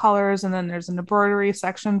different colors, and then there's an embroidery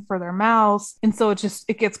section for their mouths, and so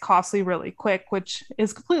it gets costly really quick, which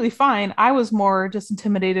is completely fine. I was more just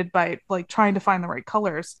intimidated by like trying to find the right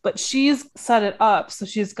colors, but she's set it up so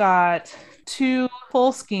she's got 2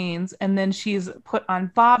 full skeins, and then she's put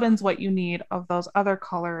on bobbins what you need of those other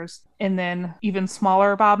colors, and then even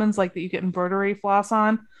smaller bobbins like that you get embroidery floss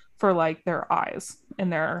on for like their eyes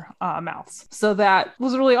and their mouths. So that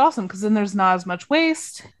was really awesome, because then there's not as much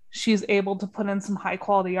waste. She's able to put in some high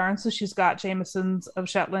quality yarn. So she's got Jamison's of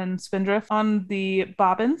Shetland Spindrift on the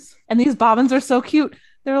bobbins, and these bobbins are so cute.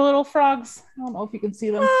 They're little frogs. I don't know if you can see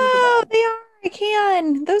them. Oh, they are. I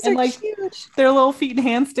can. Those are like, cute. Their little feet and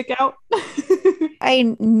hands stick out.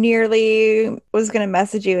 I nearly was going to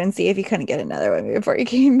message you and see if you couldn't get another one before you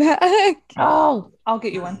came back. Oh, I'll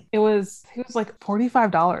get you one. It was like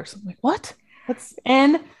 $45. I'm like, what?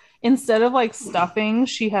 And instead of like stuffing,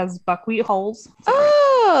 she has buckwheat hulls.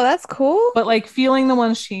 Oh, that's cool. But like feeling the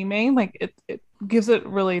ones she made, like it gives it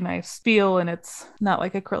really nice feel, and it's not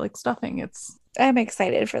like acrylic stuffing. I'm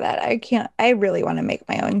excited for that. I really want to make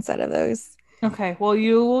my own set of those. Okay, well,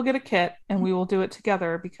 you will get a kit and we will do it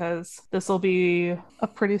together, because this will be a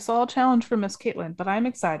pretty solid challenge for Miss Caitlin, but I'm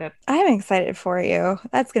excited. I'm excited for you.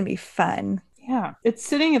 That's going to be fun. Yeah, it's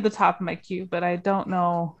sitting at the top of my queue, but I don't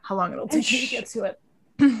know how long it'll take me to get to it.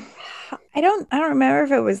 I don't remember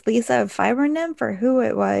if it was Lisa of Fiber Nymph or who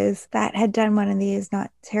it was that had done one of these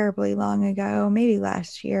not terribly long ago, maybe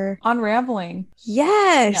last year. Unraveling.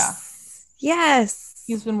 Yes. Yeah. Yes.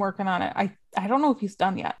 He's been working on it. I don't know if he's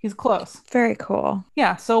done yet. He's close. Very cool.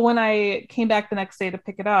 Yeah. So when I came back the next day to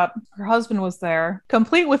pick it up, her husband was there,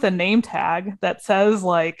 complete with a name tag that says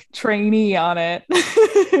like trainee on it.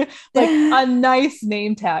 Like a nice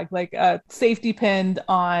name tag, like a safety pinned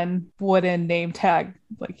on wooden name tag.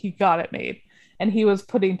 Like he got it made. and he was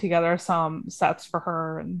putting together some sets for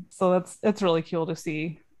her, and so it's really cool to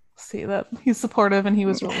see that he's supportive, and he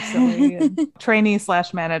was really silly and trainee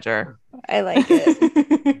slash manager. I like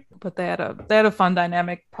it. But they had a fun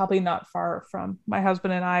dynamic, probably not far from my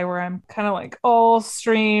husband and I, where I'm kind of like all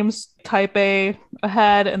streams type A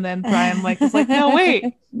ahead, and then Brian like is like, no,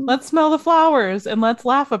 wait, let's smell the flowers and let's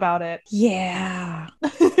laugh about it. Yeah.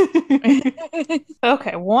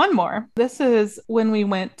 Okay, one more. This is when we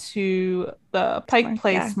went to the Pike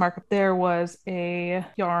Place Market. There was a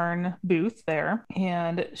yarn booth there,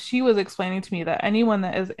 and she was explaining to me that anyone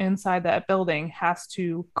that is inside that building has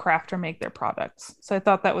to craft or make their products. So I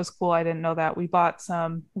thought that was cool. I didn't know that. We bought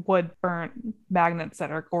some wood burnt magnets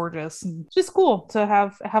that are gorgeous, and just cool to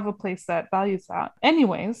have a place that values that.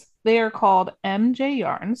 Anyways, they are called MJ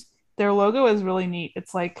Yarns. Their logo is really neat.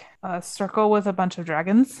 It's like a circle with a bunch of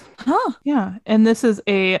dragons. Huh. Yeah. And this is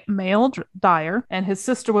a male dyer, and his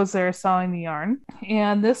sister was there selling the yarn.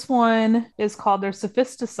 And this one is called their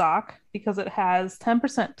Sophistisock because it has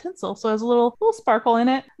 10% tinsel. So it has a little sparkle in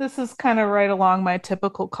it. This is kind of right along my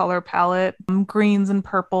typical color palette. Greens and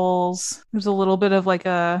purples. There's a little bit of like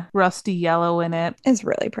a rusty yellow in it. It's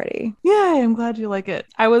really pretty. Yeah, I'm glad you like it.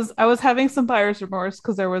 I was having some buyer's remorse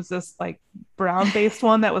because there was this like brown based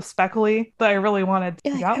one that was speckly that I really wanted.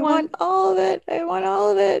 I want all of it. I want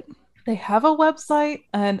all of it. They have a website,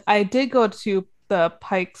 and I did go to the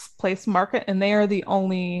Pike's Place Market, and they are the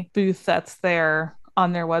only booth that's there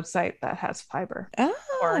on their website that has fiber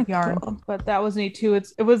or yarn. Cool. But that was neat too.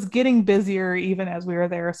 It was getting busier even as we were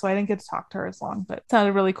there, so I didn't get to talk to her as long, but it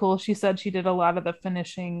sounded really cool. She said she did a lot of the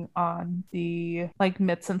finishing on the like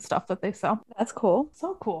mitts and stuff that they sell. That's cool.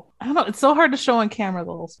 So cool. I don't know. It's so hard to show on camera.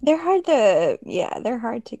 They're hard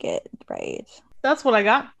to get right. That's what I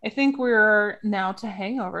got. I think we're now to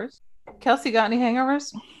hangovers. Kelsey, got any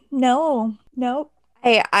hangovers? No. Nope.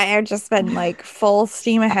 I have just been like full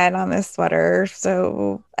steam ahead on this sweater,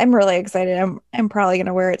 so I'm really excited. I'm probably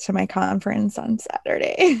gonna wear it to my conference on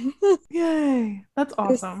Saturday. Yay! That's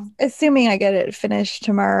awesome. Assuming I get it finished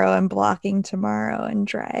tomorrow and blocking tomorrow and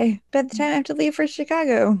dry by the time I have to leave for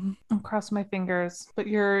Chicago. I'll cross my fingers, but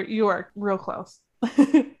you are real close.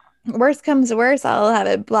 Worst comes to worst, I'll have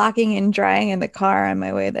it blocking and drying in the car on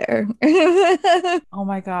my way there. Oh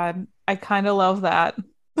my God. I kind of love that.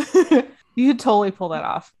 You could totally pull that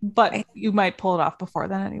off, but you might pull it off before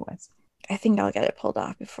then anyways. I think I'll get it pulled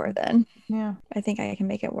off before then. Yeah. I think I can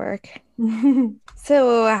make it work.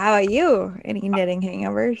 So how about you? Any knitting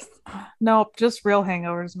hangovers? Nope, just real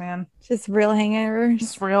hangovers, man. Just real hangovers?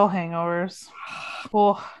 Just real hangovers.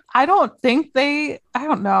 Well, I don't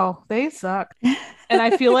know. They suck. And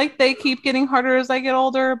I feel like they keep getting harder as I get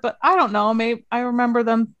older, but I don't know. Maybe I remember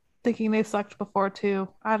them thinking they sucked before too.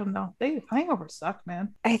 I don't know. Hangovers suck,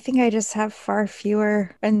 man. I think I just have far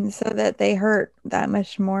fewer, and so that they hurt that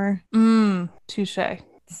much more. Touche.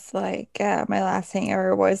 It's like my last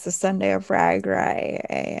hangover was the Sunday of RAGBRAI,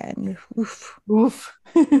 and oof. Oof.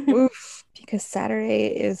 Because Saturday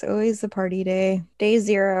is always the party day. Day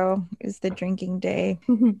 0 is the drinking day.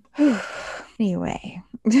 Anyway.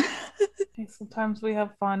 Sometimes we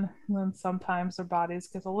have fun, and then sometimes our bodies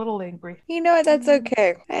get a little angry. You know what? That's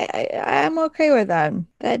okay. I'm okay with that.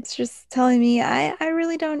 That's just telling me I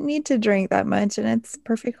really don't need to drink that much, and it's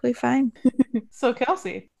perfectly fine. So,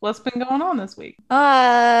 Kelsey, what's been going on this week?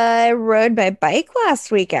 I rode my bike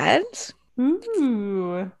last weekend.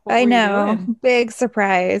 Ooh, I know. Big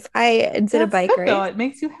surprise. I did a bike race. Though. It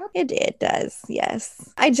makes you happy. It does,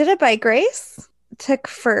 yes. I did a bike race. Took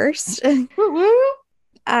first. Woo-woo.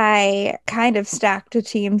 I kind of stacked a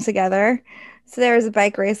team together. So there was a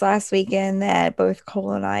bike race last weekend that both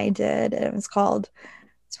Cole and I did. And it was called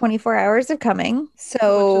 24 Hours of Coming.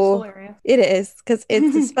 So it is, because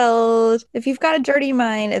it's spelled, if you've got a dirty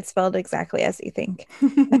mind, it's spelled exactly as you think.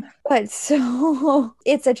 But so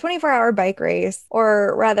it's a 24-hour bike race,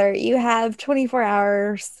 or rather you have 24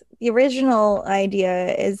 hours. The original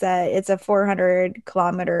idea is that it's a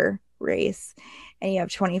 400-kilometer race and you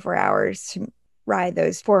have 24 hours to ride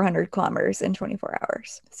those 400 kilometers in 24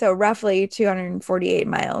 hours. So roughly 248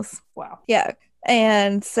 miles. Wow. Yeah.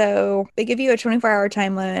 And so they give you a 24-hour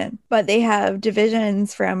time limit, but they have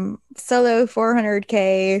divisions from solo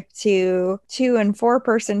 400K to 2 and 4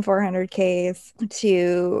 person 400Ks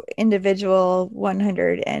to individual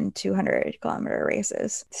 100 and 200 kilometer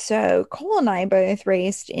races. So Cole and I both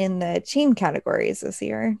raced in the team categories this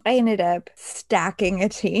year. I ended up stacking a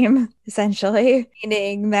team, essentially,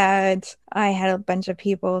 meaning that I had a bunch of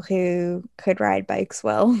people who could ride bikes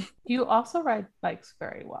well. You also ride bikes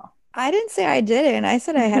very well. I didn't say I didn't. I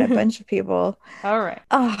said I had a bunch of people. All right.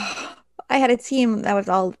 Oh, I had a team that was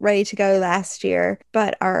all ready to go last year,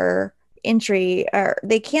 but our entry, or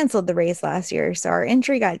they canceled the race last year, so our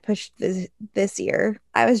entry got pushed this year.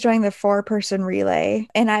 I was doing the 4-person relay,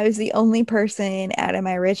 and I was the only person out of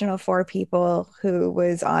my original 4 people who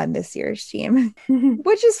was on this year's team,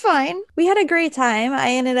 which is fine. We had a great time.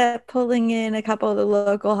 I ended up pulling in a couple of the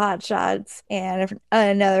local hotshots and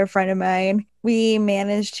another friend of mine. We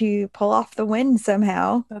managed to pull off the win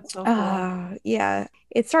somehow. That's so cool. Yeah.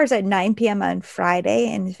 It starts at 9 p.m. on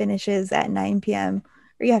Friday and finishes at 9 p.m.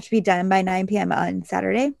 or you have to be done by 9 p.m. on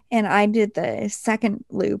Saturday. And I did the second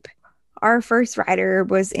loop. Our first rider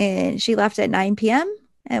she left at 9 p.m.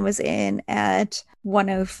 and was in at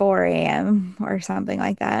 1:04 a.m. or something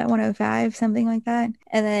like that, 1:05, something like that.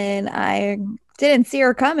 And then I didn't see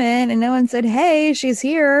her coming and no one said, hey, she's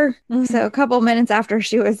here. So a couple minutes after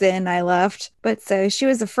she was in, I left. But so she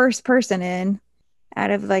was the first person in out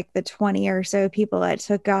of like the 20 or so people that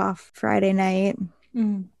took off Friday night.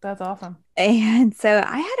 That's awesome. And so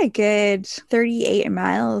I had a good 38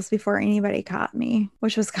 miles before anybody caught me,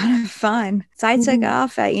 which was kind of fun. So I took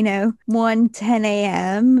off at, 1:10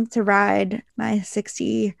 a.m. to ride my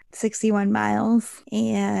 61 miles.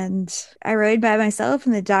 And I rode by myself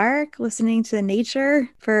in the dark, listening to nature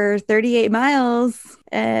for 38 miles.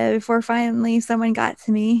 Before finally someone got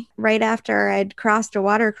to me right after I'd crossed a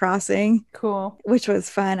water crossing. Cool. Which was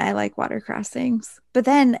fun. I like water crossings. But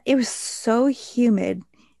then it was so humid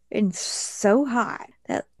and so hot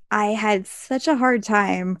that I had such a hard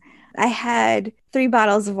time. I had 3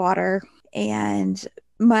 bottles of water, and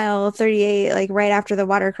mile 38, like right after the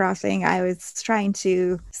water crossing, I was trying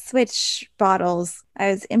to switch bottles.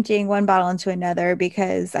 I was emptying one bottle into another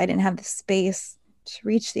because I didn't have the space to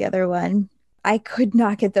reach the other one. I could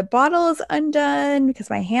not get the bottles undone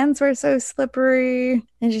because my hands were so slippery.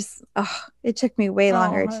 And just, it took me way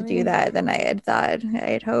longer to do that than I had thought.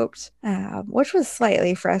 I had hoped, which was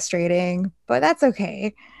slightly frustrating, but that's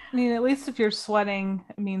okay. I mean, at least if you're sweating,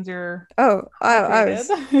 it means you're. I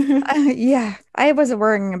was, yeah, I wasn't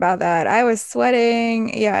worrying about that. I was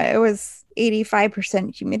sweating. Yeah, it was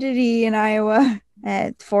 85% humidity in Iowa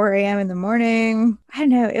at 4 a.m. in the morning. I don't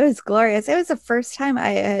know. It was glorious. It was the first time I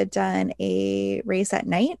had done a race at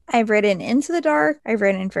night. I've ridden into the dark. I've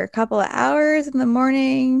ridden for a couple of hours in the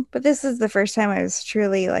morning, but this is the first time I was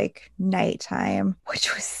truly like nighttime,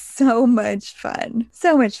 which was so much fun.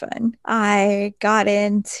 So much fun. I got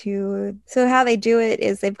so how they do it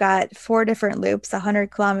is they've got 4 different loops,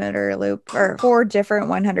 100-kilometer loop, or 4 different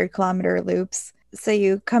 100-kilometer loops. So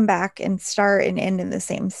you come back and start and end in the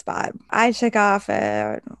same spot. I took off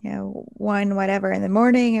at 1 whatever in the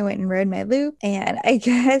morning and went and rode my loop. And I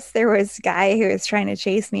guess there was a guy who was trying to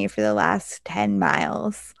chase me for the last 10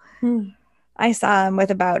 miles. I saw him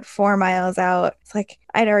with about 4 miles out. It's like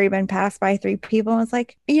I'd already been passed by 3 people. I was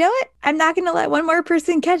like, you know what? I'm not going to let one more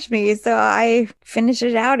person catch me. So I finished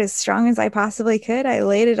it out as strong as I possibly could. I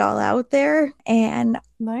laid it all out there. And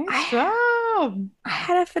nice job. I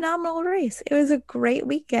had a phenomenal race. It was a great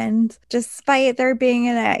weekend, despite there being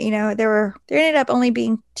there ended up only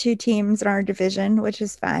being 2 teams in our division, which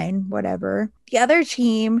is fine, whatever. The other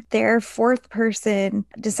team, their 4th person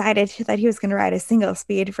decided that he was going to ride a single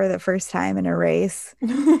speed for the first time in a race.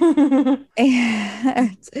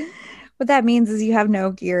 And what that means is you have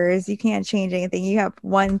no gears. You can't change anything. You have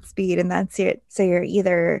 1 speed and that's it. So you're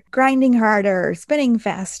either grinding harder or spinning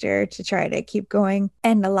faster to try to keep going.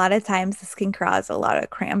 And a lot of times this can cause a lot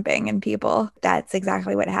of cramping in people. That's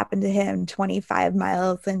exactly what happened to him 25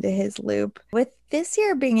 miles into his loop. With this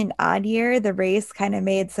year being an odd year, the race kind of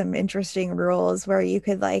made some interesting rules where you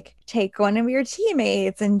could like take one of your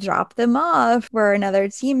teammates and drop them off where another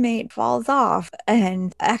teammate falls off.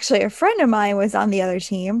 And actually a friend of mine was on the other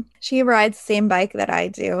team. She rides the same bike that I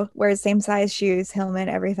do, wears same size shoes, helmet,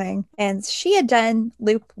 everything. And she had done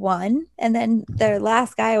loop 1. And then the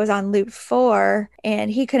last guy was on loop 4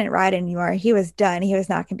 and he couldn't ride anymore. He was done. He was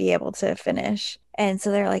not going to be able to finish. And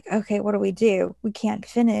so they're like, okay, what do? We can't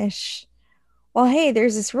finish. Well, hey,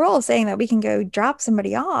 there's this rule saying that we can go drop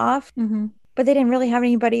somebody off, but they didn't really have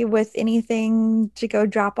anybody with anything to go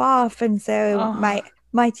drop off. And so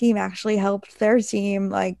my team actually helped their team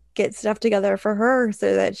like get stuff together for her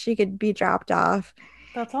so that she could be dropped off.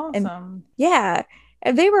 That's awesome. And, yeah.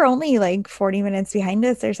 And they were only like 40 minutes behind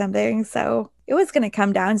us or something. So it was going to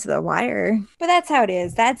come down to the wire. But that's how it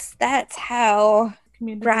is. That's how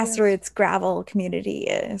grassroots gravel community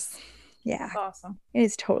is. Yeah. That's awesome. It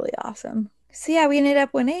is totally awesome. So yeah, we ended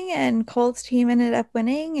up winning and Cole's team ended up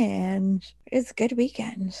winning and it was a good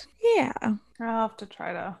weekend. Yeah. I'll have to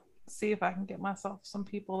try to see if I can get myself some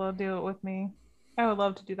people to do it with me. I would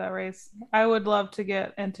love to do that race. I would love to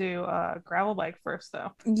get into a gravel bike first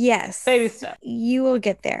though. Yes. Baby step. You will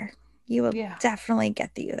get there. You will Yeah. definitely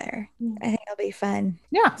get you there. I think it'll be fun.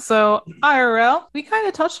 Yeah. So IRL, we kind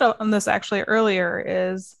of touched on this actually earlier,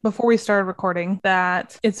 is before we started recording,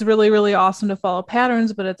 that it's really, really awesome to follow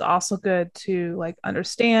patterns, but it's also good to like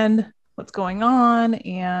understand what's going on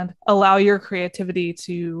and allow your creativity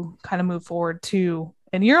to kind of move forward too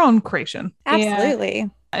in your own creation. Absolutely.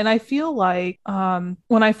 And I feel like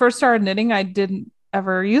when I first started knitting, I didn't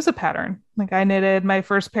ever use a pattern. Like I knitted my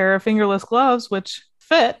first pair of fingerless gloves, which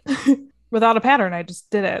fit without a pattern. I just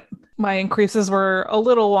did it. My increases were a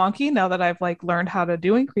little wonky now that I've like learned how to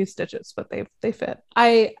do increase stitches, but they fit.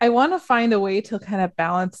 I want to find a way to kind of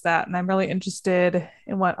balance that, and I'm really interested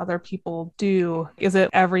in what other people do. Is it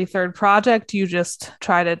every third project you just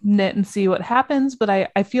try to knit and see what happens? But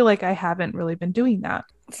I feel like I haven't really been doing that.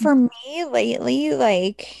 For me lately,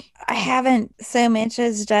 like I haven't so much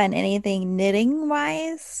as done anything knitting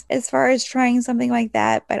wise as far as trying something like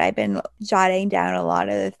that, but I've been jotting down a lot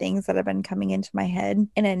of the things that have been coming into my head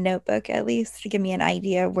in a notebook at least to give me an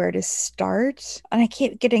idea of where to start. And I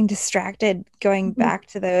keep getting distracted going back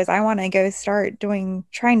to those. I want to go start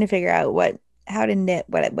trying to figure out how to knit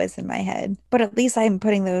what it was in my head. But at least I'm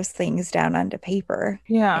putting those things down onto paper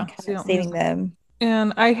Yeah. and kind of saving them.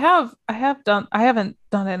 And I haven't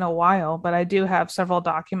done it in a while, but I do have several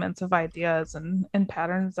documents of ideas and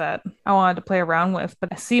patterns that I wanted to play around with. But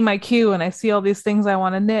I see my queue and I see all these things I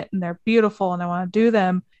want to knit and they're beautiful and I want to do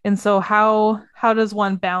them. And so how does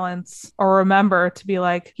one balance or remember to be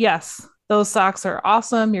like, yes, those socks are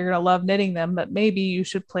awesome. You're going to love knitting them, but maybe you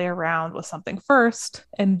should play around with something first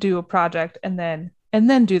and do a project and then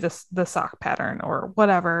do the sock pattern or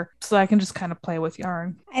whatever, so I can just kind of play with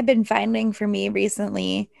yarn. I've been finding for me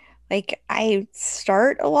recently, like I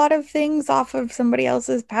start a lot of things off of somebody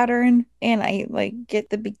else's pattern and I like get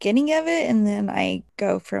the beginning of it and then I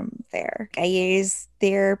go from there. I use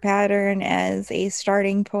their pattern as a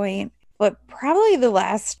starting point. But probably the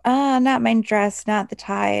last, not my dress, not the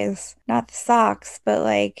ties, not the socks, but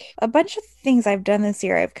like a bunch of things I've done this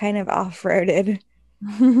year, I've kind of off-roaded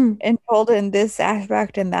and pulled in this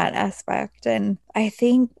aspect and that aspect. And I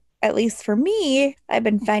think, at least for me, I've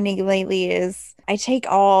been finding lately is I take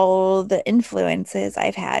all the influences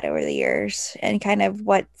I've had over the years and kind of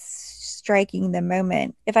what's striking the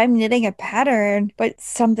moment. If I'm knitting a pattern, but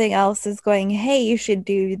something else is going, hey, you should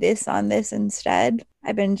do this on this instead,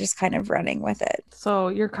 I've been just kind of running with it. So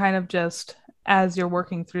you're kind of just, as you're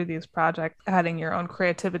working through these projects, adding your own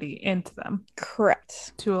creativity into them.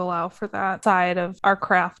 Correct. To allow for that side of our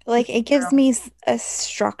craft. Like it gives me a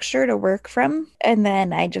structure to work from, and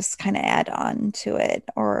then I just kind of add on to it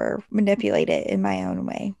or manipulate it in my own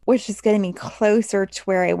way, which is getting me closer to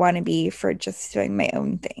where I want to be for just doing my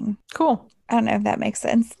own thing. Cool. I don't know if that makes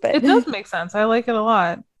sense, but it does make sense. I like it a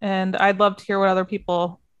lot. And I'd love to hear what other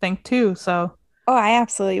people think too. So oh, I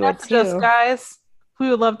absolutely would too. Just guys, we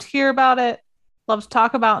would love to hear about it. Love to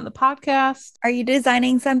talk about in the podcast. Are you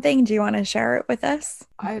designing something? Do you want to share it with us?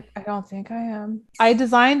 I don't think I am. I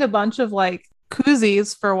designed a bunch of like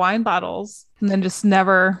koozies for wine bottles and then just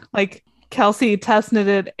never, like, Kelsey test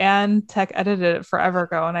knitted and tech edited it forever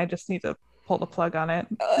ago, and I just need to pull the plug on it.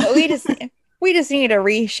 we just need to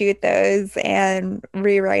reshoot those and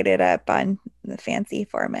rewrite it up on the fancy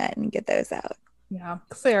format and get those out. Yeah,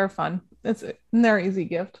 because they are fun. They're an easy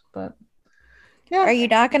gift, but yeah. Are you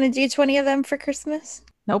not going to do 20 of them for Christmas?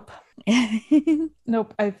 Nope.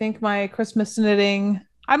 Nope. I think my Christmas knitting,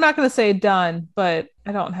 I'm not going to say done, but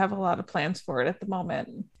I don't have a lot of plans for it at the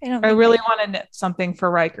moment. I really want to knit something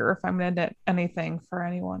for Riker if I'm going to knit anything for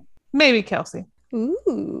anyone. Maybe Kelsey.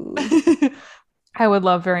 Ooh. I would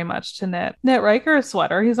love very much to knit Riker a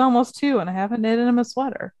sweater. He's almost 2 and I haven't knitted him a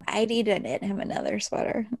sweater. I need to knit him another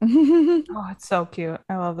sweater. Oh, it's so cute.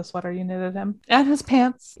 I love the sweater you knitted him. And his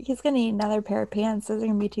pants. He's going to need another pair of pants. Those are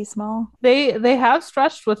going to be too small. They have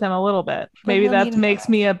stretched with him a little bit. Maybe that makes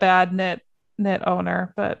me a bad knit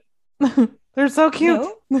owner, but they're so cute.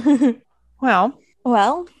 No?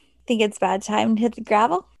 Well, I think it's about time to hit the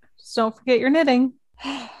gravel. Just don't forget your knitting.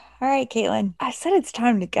 All right, Caitlin. I said it's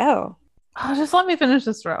time to go. Oh, just let me finish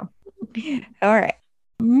this row. All right.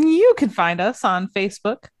 You can find us on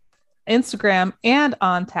Facebook, Instagram, and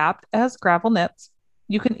on Tapped as Gravel Knits.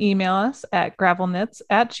 You can email us at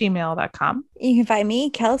gravelknits@gmail.com. You can find me,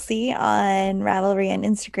 Kelsey, on Ravelry and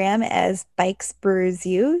Instagram as Bikes Brews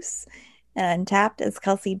Use, and on Tapped as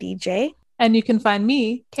Kelsey DJ. And you can find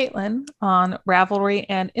me, Caitlin, on Ravelry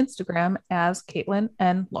and Instagram as Caitlin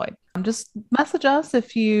N. Lloyd. Just message us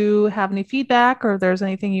if you have any feedback or if there's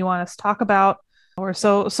anything you want us to talk about. We're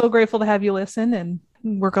so grateful to have you listen, and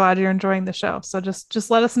we're glad you're enjoying the show. So just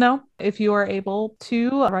let us know if you are able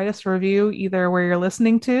to write us a review either where you're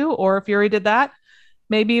listening to, or if you already did that,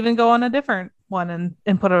 maybe even go on a different one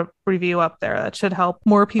and put a review up there. That should help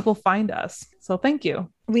more people find us. So thank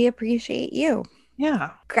you. We appreciate you.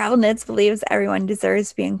 Yeah. Gravel Knits believes everyone deserves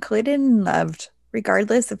to be included and loved,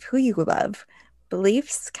 regardless of who you love,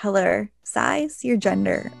 beliefs, color, size, your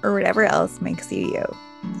gender, or whatever else makes you you.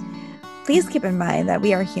 Please keep in mind that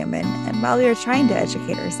we are human, and while we are trying to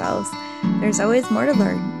educate ourselves, there's always more to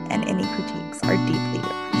learn, and any critiques are deeply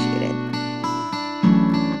appreciated.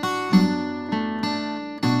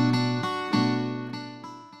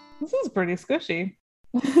 This is pretty squishy.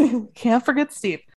 Can't forget Steve.